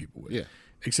scare people with. Yeah.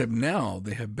 Except now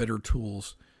they have better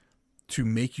tools to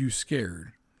make you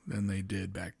scared than they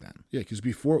did back then. Yeah, because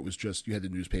before it was just you had the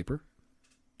newspaper,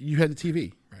 you had the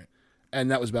TV, Right.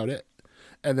 and that was about it.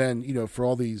 And then for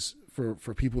all these for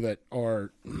people that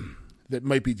are that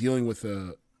might be dealing with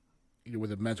a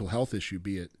with a mental health issue,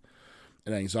 be it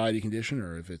an anxiety condition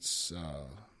or if it's a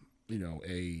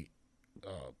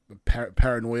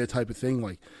paranoia type of thing,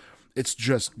 like it's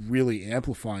just really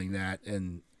amplifying that.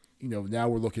 And now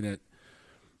we're looking at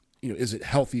is it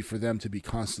healthy for them to be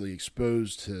constantly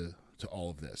exposed to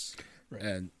all of this, right.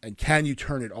 and can you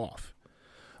turn it off?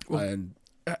 Well, and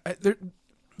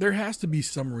there has to be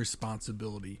some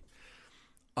responsibility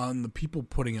on the people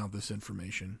putting out this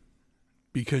information,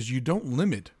 because you don't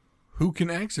limit who can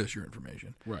access your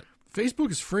information. Right. Facebook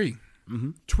is free.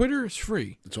 Mm-hmm. Twitter is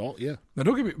free. It's all, yeah. Now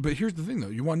don't get me, but here's the thing though.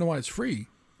 You want to know why it's free?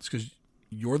 It's because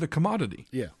you're the commodity.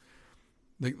 Yeah.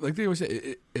 Like they always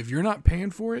say, if you're not paying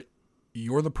for it,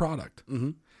 you're the product.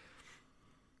 Mm-hmm.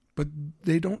 But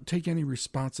they don't take any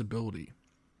responsibility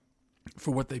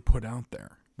for what they put out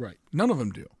there. Right. None of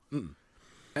them do. Mm.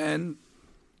 And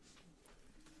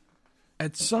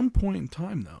at some point in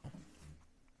time, though,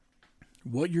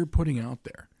 what you're putting out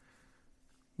there,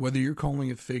 whether you're calling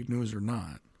it fake news or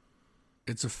not,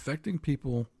 it's affecting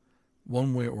people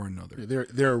one way or another.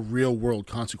 There are real world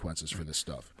consequences for this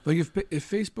stuff. Like if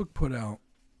Facebook put out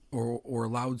or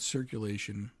allowed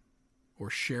circulation or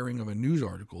sharing of a news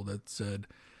article that said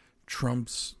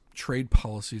Trump's trade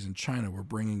policies in China were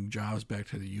bringing jobs back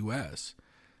to the U.S.,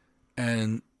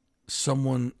 and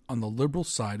someone on the liberal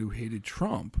side who hated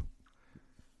Trump,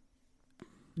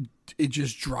 it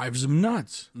just drives them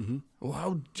nuts. Mm-hmm. Well,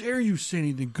 how dare you say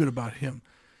anything good about him?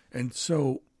 And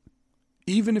so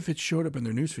even if it showed up in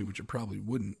their newsfeed, which it probably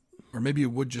wouldn't, or maybe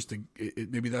it would just,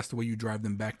 maybe that's the way you drive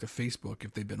them back to Facebook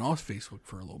if they've been off Facebook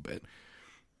for a little bit.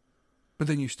 But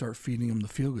then you start feeding them the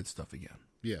feel-good stuff again.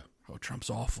 Yeah. Oh, Trump's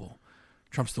awful.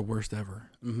 Trump's the worst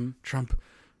ever. Mm-hmm.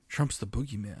 Trump's the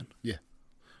boogeyman. Yeah.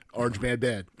 Orange man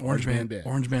bad. Orange man bad.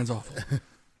 Orange man's awful.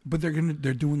 But they're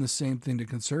doing the same thing to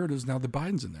conservatives now that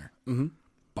Biden's in there. Mm-hmm.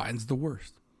 Biden's the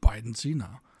worst. Biden's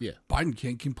senile. Yeah. Biden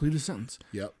can't complete a sentence.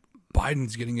 Yep.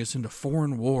 Biden's getting us into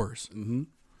foreign wars. Mm-hmm.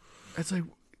 It's like,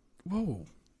 whoa.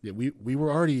 Yeah, we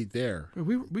were already there.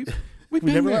 We've We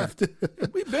been never there. left.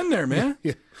 We've been there, man.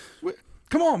 Yeah.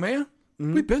 Come on, man.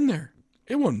 Mm-hmm. We've been there.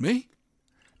 It wasn't me.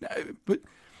 But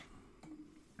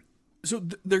so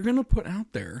they're going to put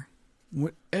out there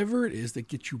whatever it is that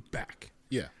gets you back.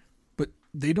 Yeah. But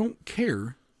they don't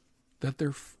care that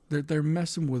they're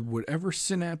messing with whatever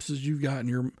synapses you've got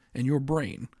in your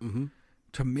brain Mm-hmm.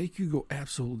 to make you go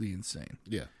absolutely insane.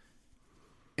 Yeah.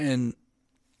 And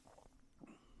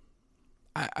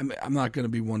I'm not going to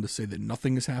be one to say that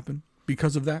nothing has happened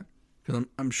because of that, because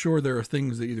I'm sure there are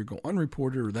things that either go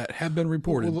unreported or that have been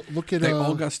reported. Well, look at they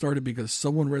all got started because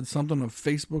someone read something on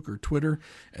Facebook or Twitter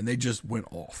and they just went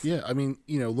off. Yeah, I mean,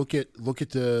 look at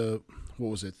the what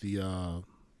was it, the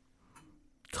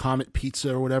Comet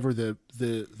Pizza or whatever,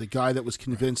 the guy that was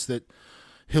convinced that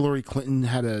Hillary Clinton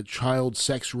had a child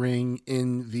sex ring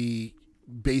in the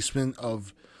basement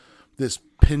of this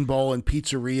pinball and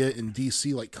pizzeria in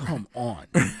D.C. Like, come on.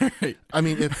 Right. I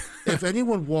mean, if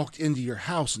anyone walked into your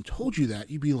house and told you that,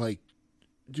 you'd be like,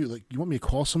 dude, like, you want me to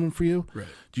call someone for you? Right.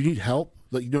 Do you need help?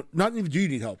 Like, not even do you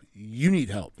need help? You need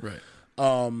help. Right.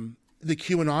 The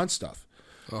QAnon stuff,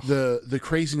 the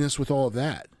craziness with all of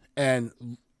that,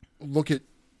 and look at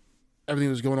everything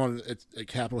that was going on at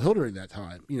Capitol Hill during that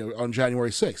time. On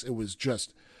January 6th, it was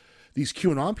just these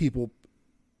QAnon people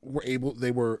were able.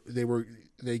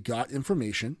 They got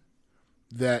information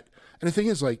that, and the thing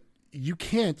is, like, you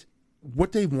can't.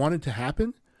 What they wanted to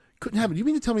happen couldn't happen. You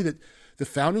mean to tell me that the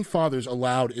founding fathers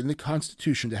allowed in the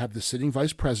Constitution to have the sitting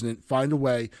vice president find a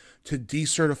way to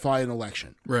decertify an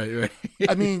election? Right.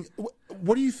 I mean,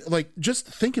 what do you like? Just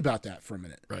think about that for a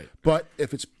minute. Right. But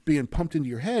if it's being pumped into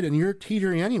your head and you're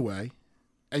teetering anyway,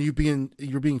 and you're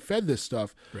being fed this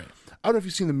stuff, Right. I don't know if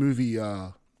you've seen the movie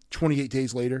 28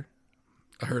 Days Later.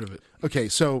 I heard of it. Okay,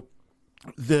 so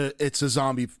it's a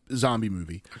zombie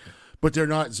movie, but they're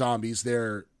not zombies.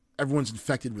 Everyone's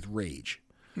infected with rage.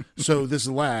 So this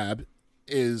lab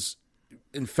is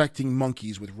infecting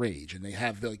monkeys with rage, and they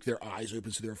have their eyes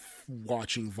open, so they're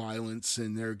watching violence,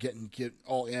 and they're getting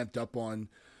all amped up on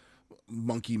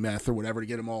monkey meth or whatever to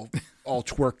get them all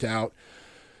twerked out.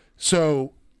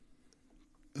 So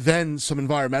then some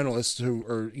environmentalists who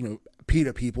are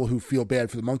PETA people who feel bad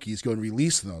for the monkeys go and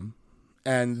release them,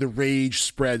 and the rage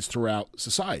spreads throughout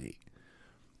society.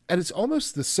 And it's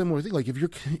almost the similar thing. Like if you're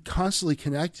constantly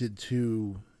connected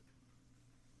to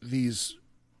this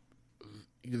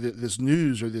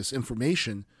news or this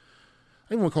information,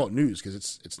 I don't want to call it news because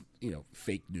it's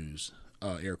fake news,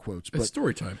 air quotes. But It's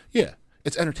story time. yeah,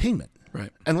 it's entertainment.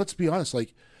 Right. And let's be honest,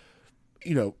 like,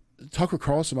 Tucker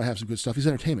Carlson might have some good stuff. He's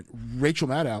entertainment. Rachel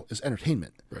Maddow is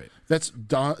entertainment. Right. That's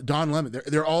Don Lemon.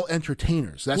 They're all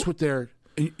entertainers. That's what they're.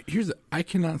 And I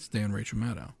cannot stand Rachel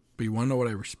Maddow, but you want to know what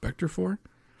I respect her for?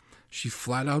 She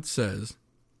flat out says,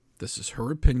 "This is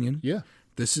her opinion. Yeah.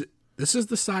 This is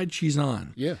the side she's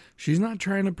on. Yeah. She's not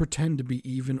trying to pretend to be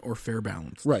even or fair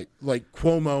balanced. Right. Like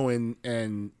Cuomo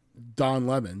and Don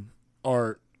Lemon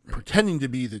are pretending to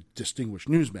be the distinguished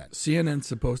newsmen. CNN's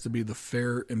supposed to be the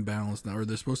fair and balanced now, or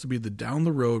they're supposed to be the down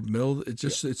the road middle.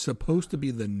 It's supposed to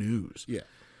be the news. Yeah.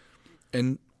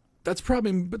 And that's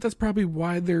probably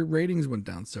why their ratings went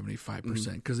down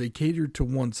 75% because they catered to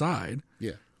one side.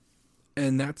 Yeah.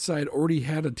 And that side already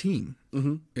had a team.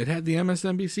 Mm-hmm. It had the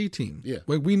MSNBC team. Yeah.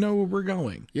 Like we know where we're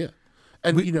going. Yeah.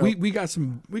 And we got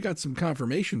some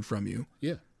confirmation from you.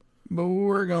 Yeah. But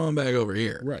we're going back over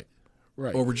here. Right.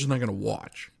 Right. Or we're just not going to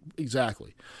watch.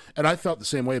 Exactly. And I felt the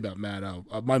same way about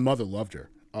Maddow. My mother loved her.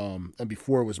 And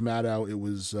before it was Maddow, it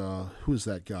was who was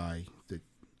that guy that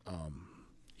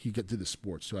he did the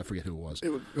sports, so I forget who it was.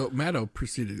 Maddow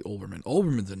preceded Olbermann.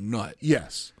 Olbermann's a nut.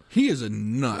 Yes. He is a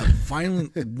nut.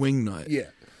 Violent wing nut. Yeah.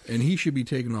 And he should be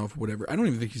taken off whatever. I don't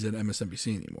even think he's at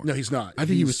MSNBC anymore. No, he's not. I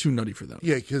think he was too nutty for them.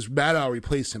 Yeah, because Maddow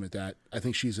replaced him at that. I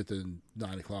think she's at the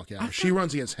 9 o'clock hour. She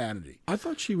runs against Hannity. I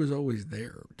thought she was always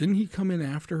there. Didn't he come in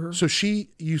after her? So she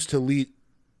used to lead.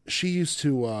 She used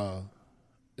to.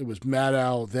 It was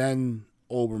Maddow, then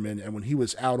Olbermann, and when he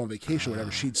was out on vacation or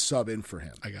whatever, she'd sub in for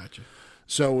him. I got you.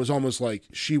 So it was almost like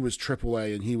she was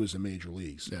AAA and he was in major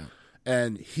leagues. Yeah.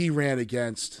 And he ran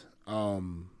against,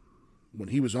 when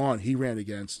he was on, he ran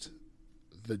against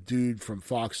the dude from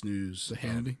Fox News. The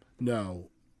Hannity? No,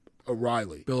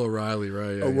 O'Reilly. Bill O'Reilly,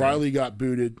 right. Yeah, O'Reilly got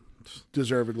booted,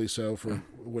 deservedly so, for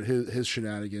what his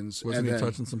shenanigans. Wasn't he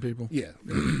touching some people? Yeah.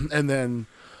 And then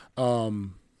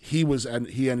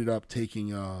he ended up taking,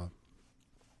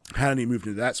 Hannity moved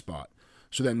into that spot.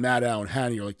 So then Maddow and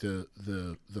Hannity are like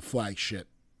the flagship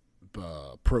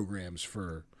programs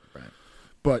for, right.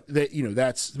 But but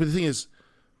the thing is,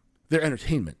 they're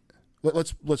entertainment.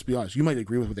 Let's be honest. You might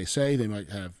agree with what they say. They might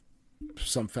have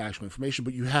some factual information,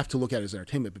 but you have to look at it as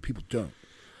entertainment. But people don't,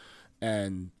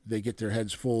 and they get their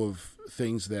heads full of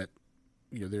things that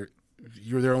they're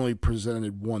only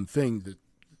presented one thing, that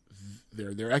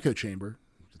their echo chamber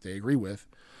that they agree with.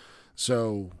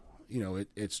 So.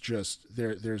 It's just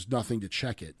there's nothing to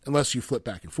check it unless you flip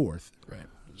back and forth. Right.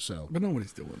 So, but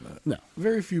nobody's doing that. No.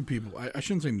 Very few people. I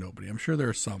shouldn't say nobody. I'm sure there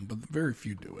are some, but very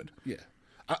few do it. Yeah.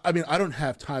 I mean, I don't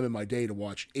have time in my day to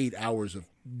watch 8 hours of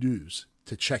news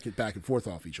to check it back and forth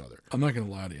off each other. I'm not going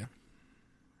to lie to you.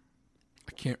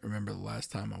 I can't remember the last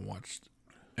time I watched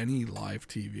any live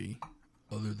TV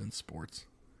other than sports.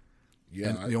 Yeah.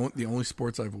 And the only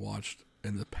sports I've watched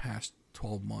in the past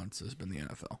 12 months has been the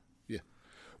NFL. Yeah.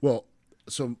 Well,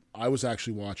 so I was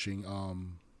actually watching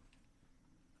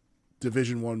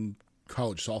Division I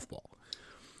college softball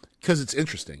because it's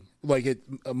interesting. Like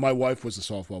my wife was a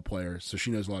softball player, so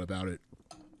she knows a lot about it,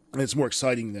 and it's more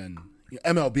exciting than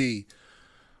MLB.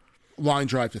 Line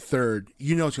drive to third,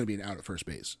 it's going to be an out at first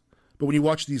base. But when you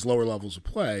watch these lower levels of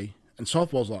play, and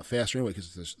softball's a lot faster anyway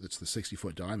because it's the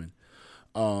 60-foot diamond.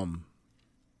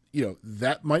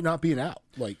 That might not be an out.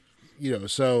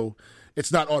 So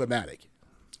it's not automatic.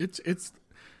 It's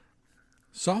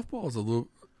softball is a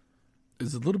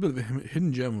little bit of a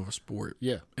hidden gem of a sport.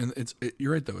 Yeah, and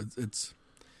you're right though. It's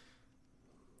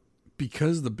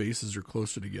because the bases are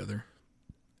closer together,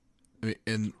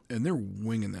 and they're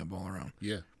winging that ball around.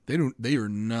 Yeah, they are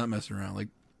not messing around. Like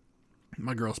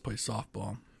my girls play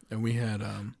softball, and we had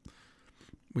a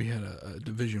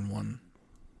Division I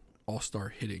all-star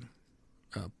hitting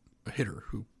a hitter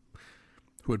who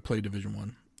had played Division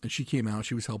I, and she came out.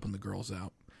 She was helping the girls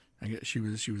out. I guess she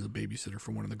was a babysitter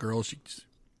for one of the girls.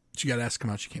 She got asked to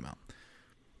come out. She came out.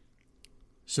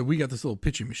 So we got this little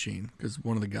pitching machine because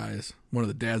one of the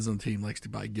dads on the team likes to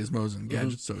buy gizmos and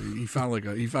gadgets. So he found like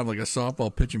a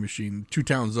softball pitching machine 2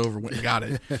 towns over. Went and got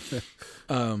it.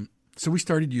 So we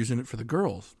started using it for the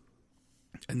girls,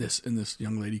 and this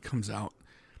young lady comes out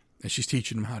and she's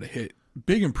teaching them how to hit.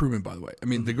 Big improvement, by the way. I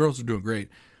mean, the girls are doing great,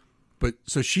 but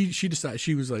so she decided,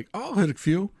 she was like, "I'll hit a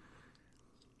few."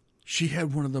 She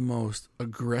had one of the most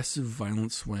aggressive,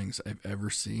 violent swings I've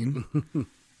ever seen.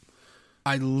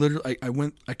 I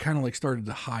kind of like started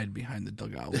to hide behind the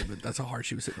dugout a little bit. That's how hard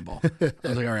she was hitting the ball. I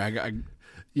was like, all right,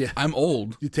 Yeah. I'm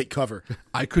old. You take cover.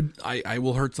 I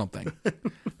will hurt something.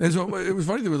 And so it was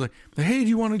funny. They were like, hey, do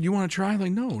you want to try? I'm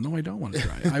like, no, I don't want to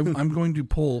try. I'm going to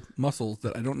pull muscles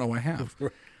that I don't know I have.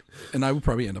 And I will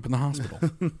probably end up in the hospital.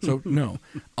 So no,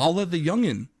 I'll let the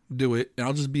youngin do it,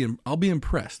 and I'll be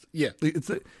impressed. Yeah. It's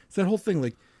that whole thing,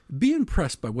 like, be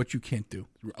impressed by what you can't do.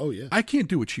 Oh, yeah. I can't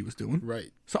do what she was doing.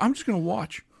 Right. So I'm just going to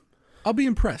watch. I'll be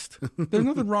impressed. There's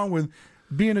nothing wrong with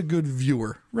being a good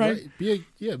viewer, right? Be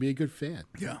a good fan.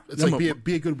 Yeah. It's like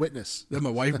be a good witness. Then my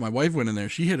wife went in there.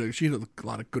 She hit a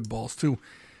lot of good balls too.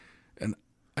 And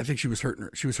I think she was hurting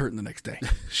her. She was hurting the next day.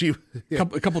 A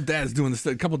couple dads doing this.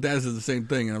 A couple dads did the same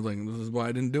thing, and I was like, "This is why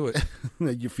I didn't do it."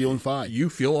 You're feeling fine. You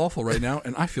feel awful right now,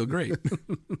 and I feel great.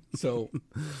 So,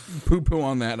 poo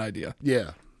on that idea.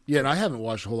 Yeah, and I haven't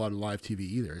watched a whole lot of live TV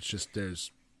either. It's just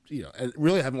there's, and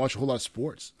really I haven't watched a whole lot of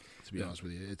sports, to be honest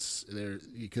with you. It's there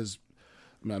because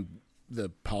the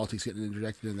politics getting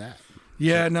interjected in that.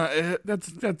 Yeah, no,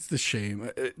 that's the shame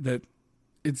that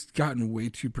it's gotten way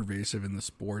too pervasive in the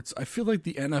sports. I feel like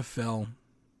the NFL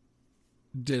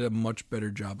did a much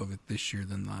better job of it this year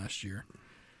than last year.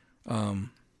 I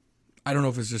don't know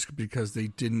if it's just because they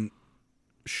didn't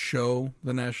show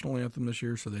the national anthem this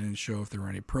year, so they didn't show if there were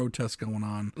any protests going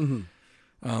on.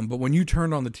 Mm-hmm. But when you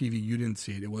turned on the TV, you didn't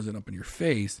see it. It wasn't up in your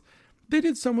face. They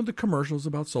did some of the commercials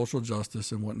about social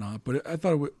justice and whatnot, but I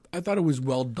thought it was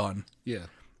well done. Yeah,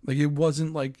 like it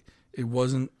wasn't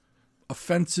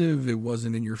offensive. It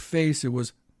wasn't in your face.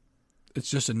 It's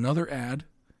just another ad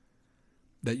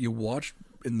that you watched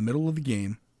in the middle of the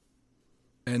game,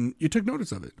 and you took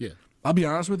notice of it. Yeah, I'll be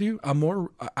honest with you.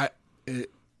 As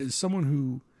someone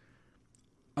who,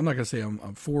 I'm not gonna say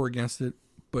I'm for or against it,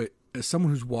 but as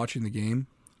someone who's watching the game,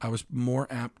 I was more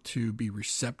apt to be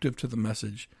receptive to the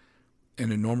message in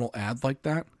a normal ad like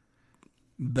that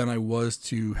than I was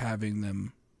to having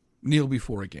them kneel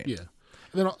before a game. Yeah.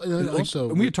 And then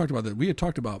also, we had talked about that. We had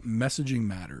talked about messaging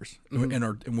matters, and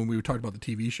when we talked about the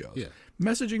TV shows. Yeah,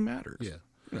 messaging matters. Yeah,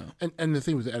 and the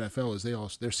thing with the NFL is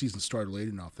their season started late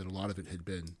enough that a lot of it had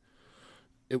been,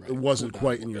 it wasn't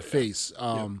quite in your face.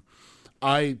 When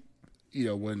the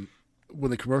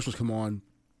commercials come on,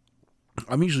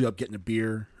 I'm usually up getting a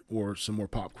beer or some more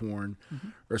popcorn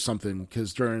or something,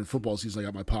 because during football season I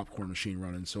got my popcorn machine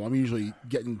running, so I'm usually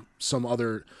getting some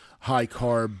other high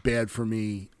carb, bad for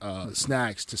me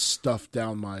snacks to stuff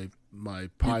down my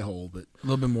pie hole. But a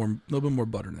little bit more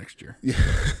butter next year. Yeah,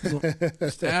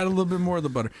 just add a little bit more of the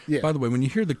butter. Yeah. By the way, when you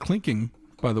hear the clinking,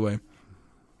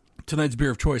 tonight's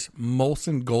beer of choice,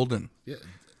 Molson Golden. Yeah.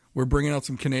 We're bringing out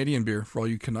some Canadian beer for all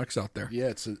you Canucks out there. Yeah,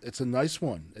 it's a nice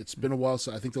one. It's been a while.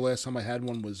 So I think the last time I had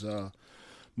one was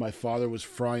my father was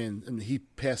frying, and he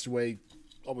passed away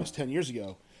almost 10 years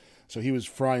ago. So he was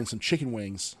frying some chicken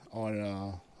wings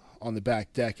on the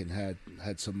back deck and had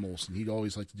some Molson. He'd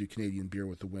always like to do Canadian beer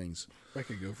with the wings. I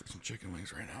could go for some chicken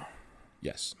wings right now.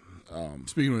 Yes.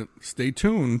 Speaking of, stay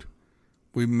tuned.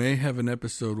 We may have an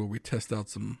episode where we test out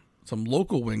some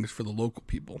local wings for the local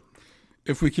people,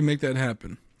 if we can make that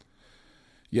happen.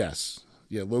 Yes.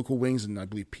 Yeah, local wings and I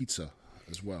believe pizza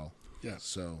as well. Yeah.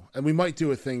 So, and we might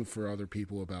do a thing for other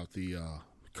people about the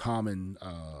common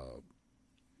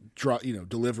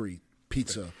delivery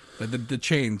pizza. The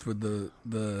chains with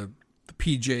the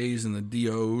PJs and the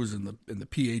DOs and the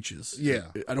PHs. Yeah.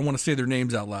 I don't want to say their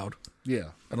names out loud. Yeah.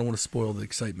 I don't want to spoil the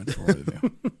excitement for all of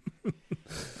you.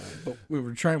 But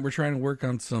we're trying to work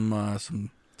on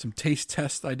some taste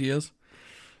test ideas.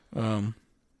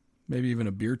 Maybe even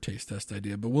a beer taste test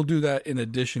idea, but we'll do that in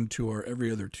addition to our every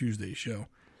other Tuesday show.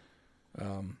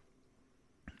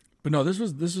 But no, this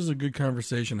was a good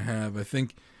conversation to have. I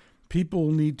think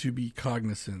people need to be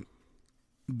cognizant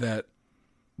that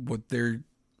what they're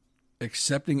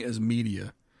accepting as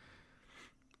media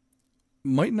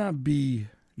might not be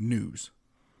news.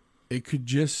 It could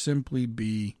just simply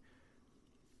be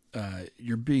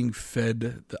you're being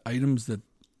fed the items that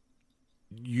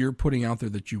you're putting out there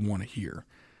that you want to hear.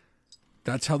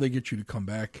 That's how they get you to come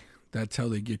back. That's how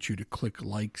they get you to click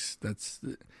likes.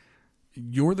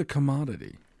 You're the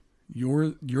commodity.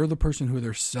 You're the person who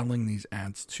they're selling these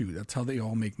ads to. That's how they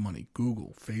all make money.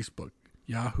 Google, Facebook,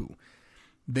 Yahoo.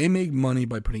 They make money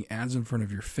by putting ads in front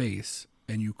of your face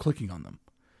and you clicking on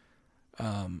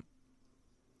them.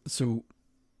 So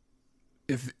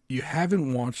if you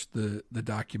haven't watched the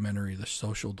documentary, The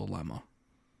Social Dilemma,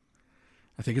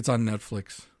 I think it's on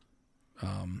Netflix.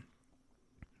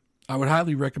 I would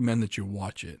highly recommend that you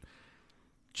watch it.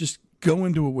 Just go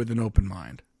into it with an open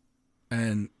mind,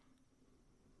 and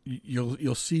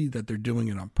you'll see that they're doing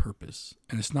it on purpose,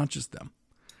 and it's not just them.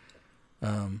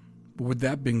 But with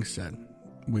that being said,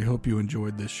 we hope you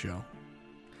enjoyed this show.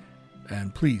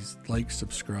 And please like,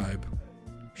 subscribe,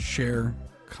 share,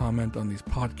 comment on these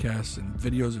podcasts and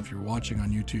videos if you're watching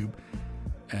on YouTube.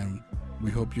 And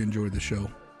we hope you enjoyed the show.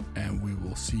 And we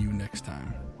will see you next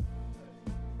time.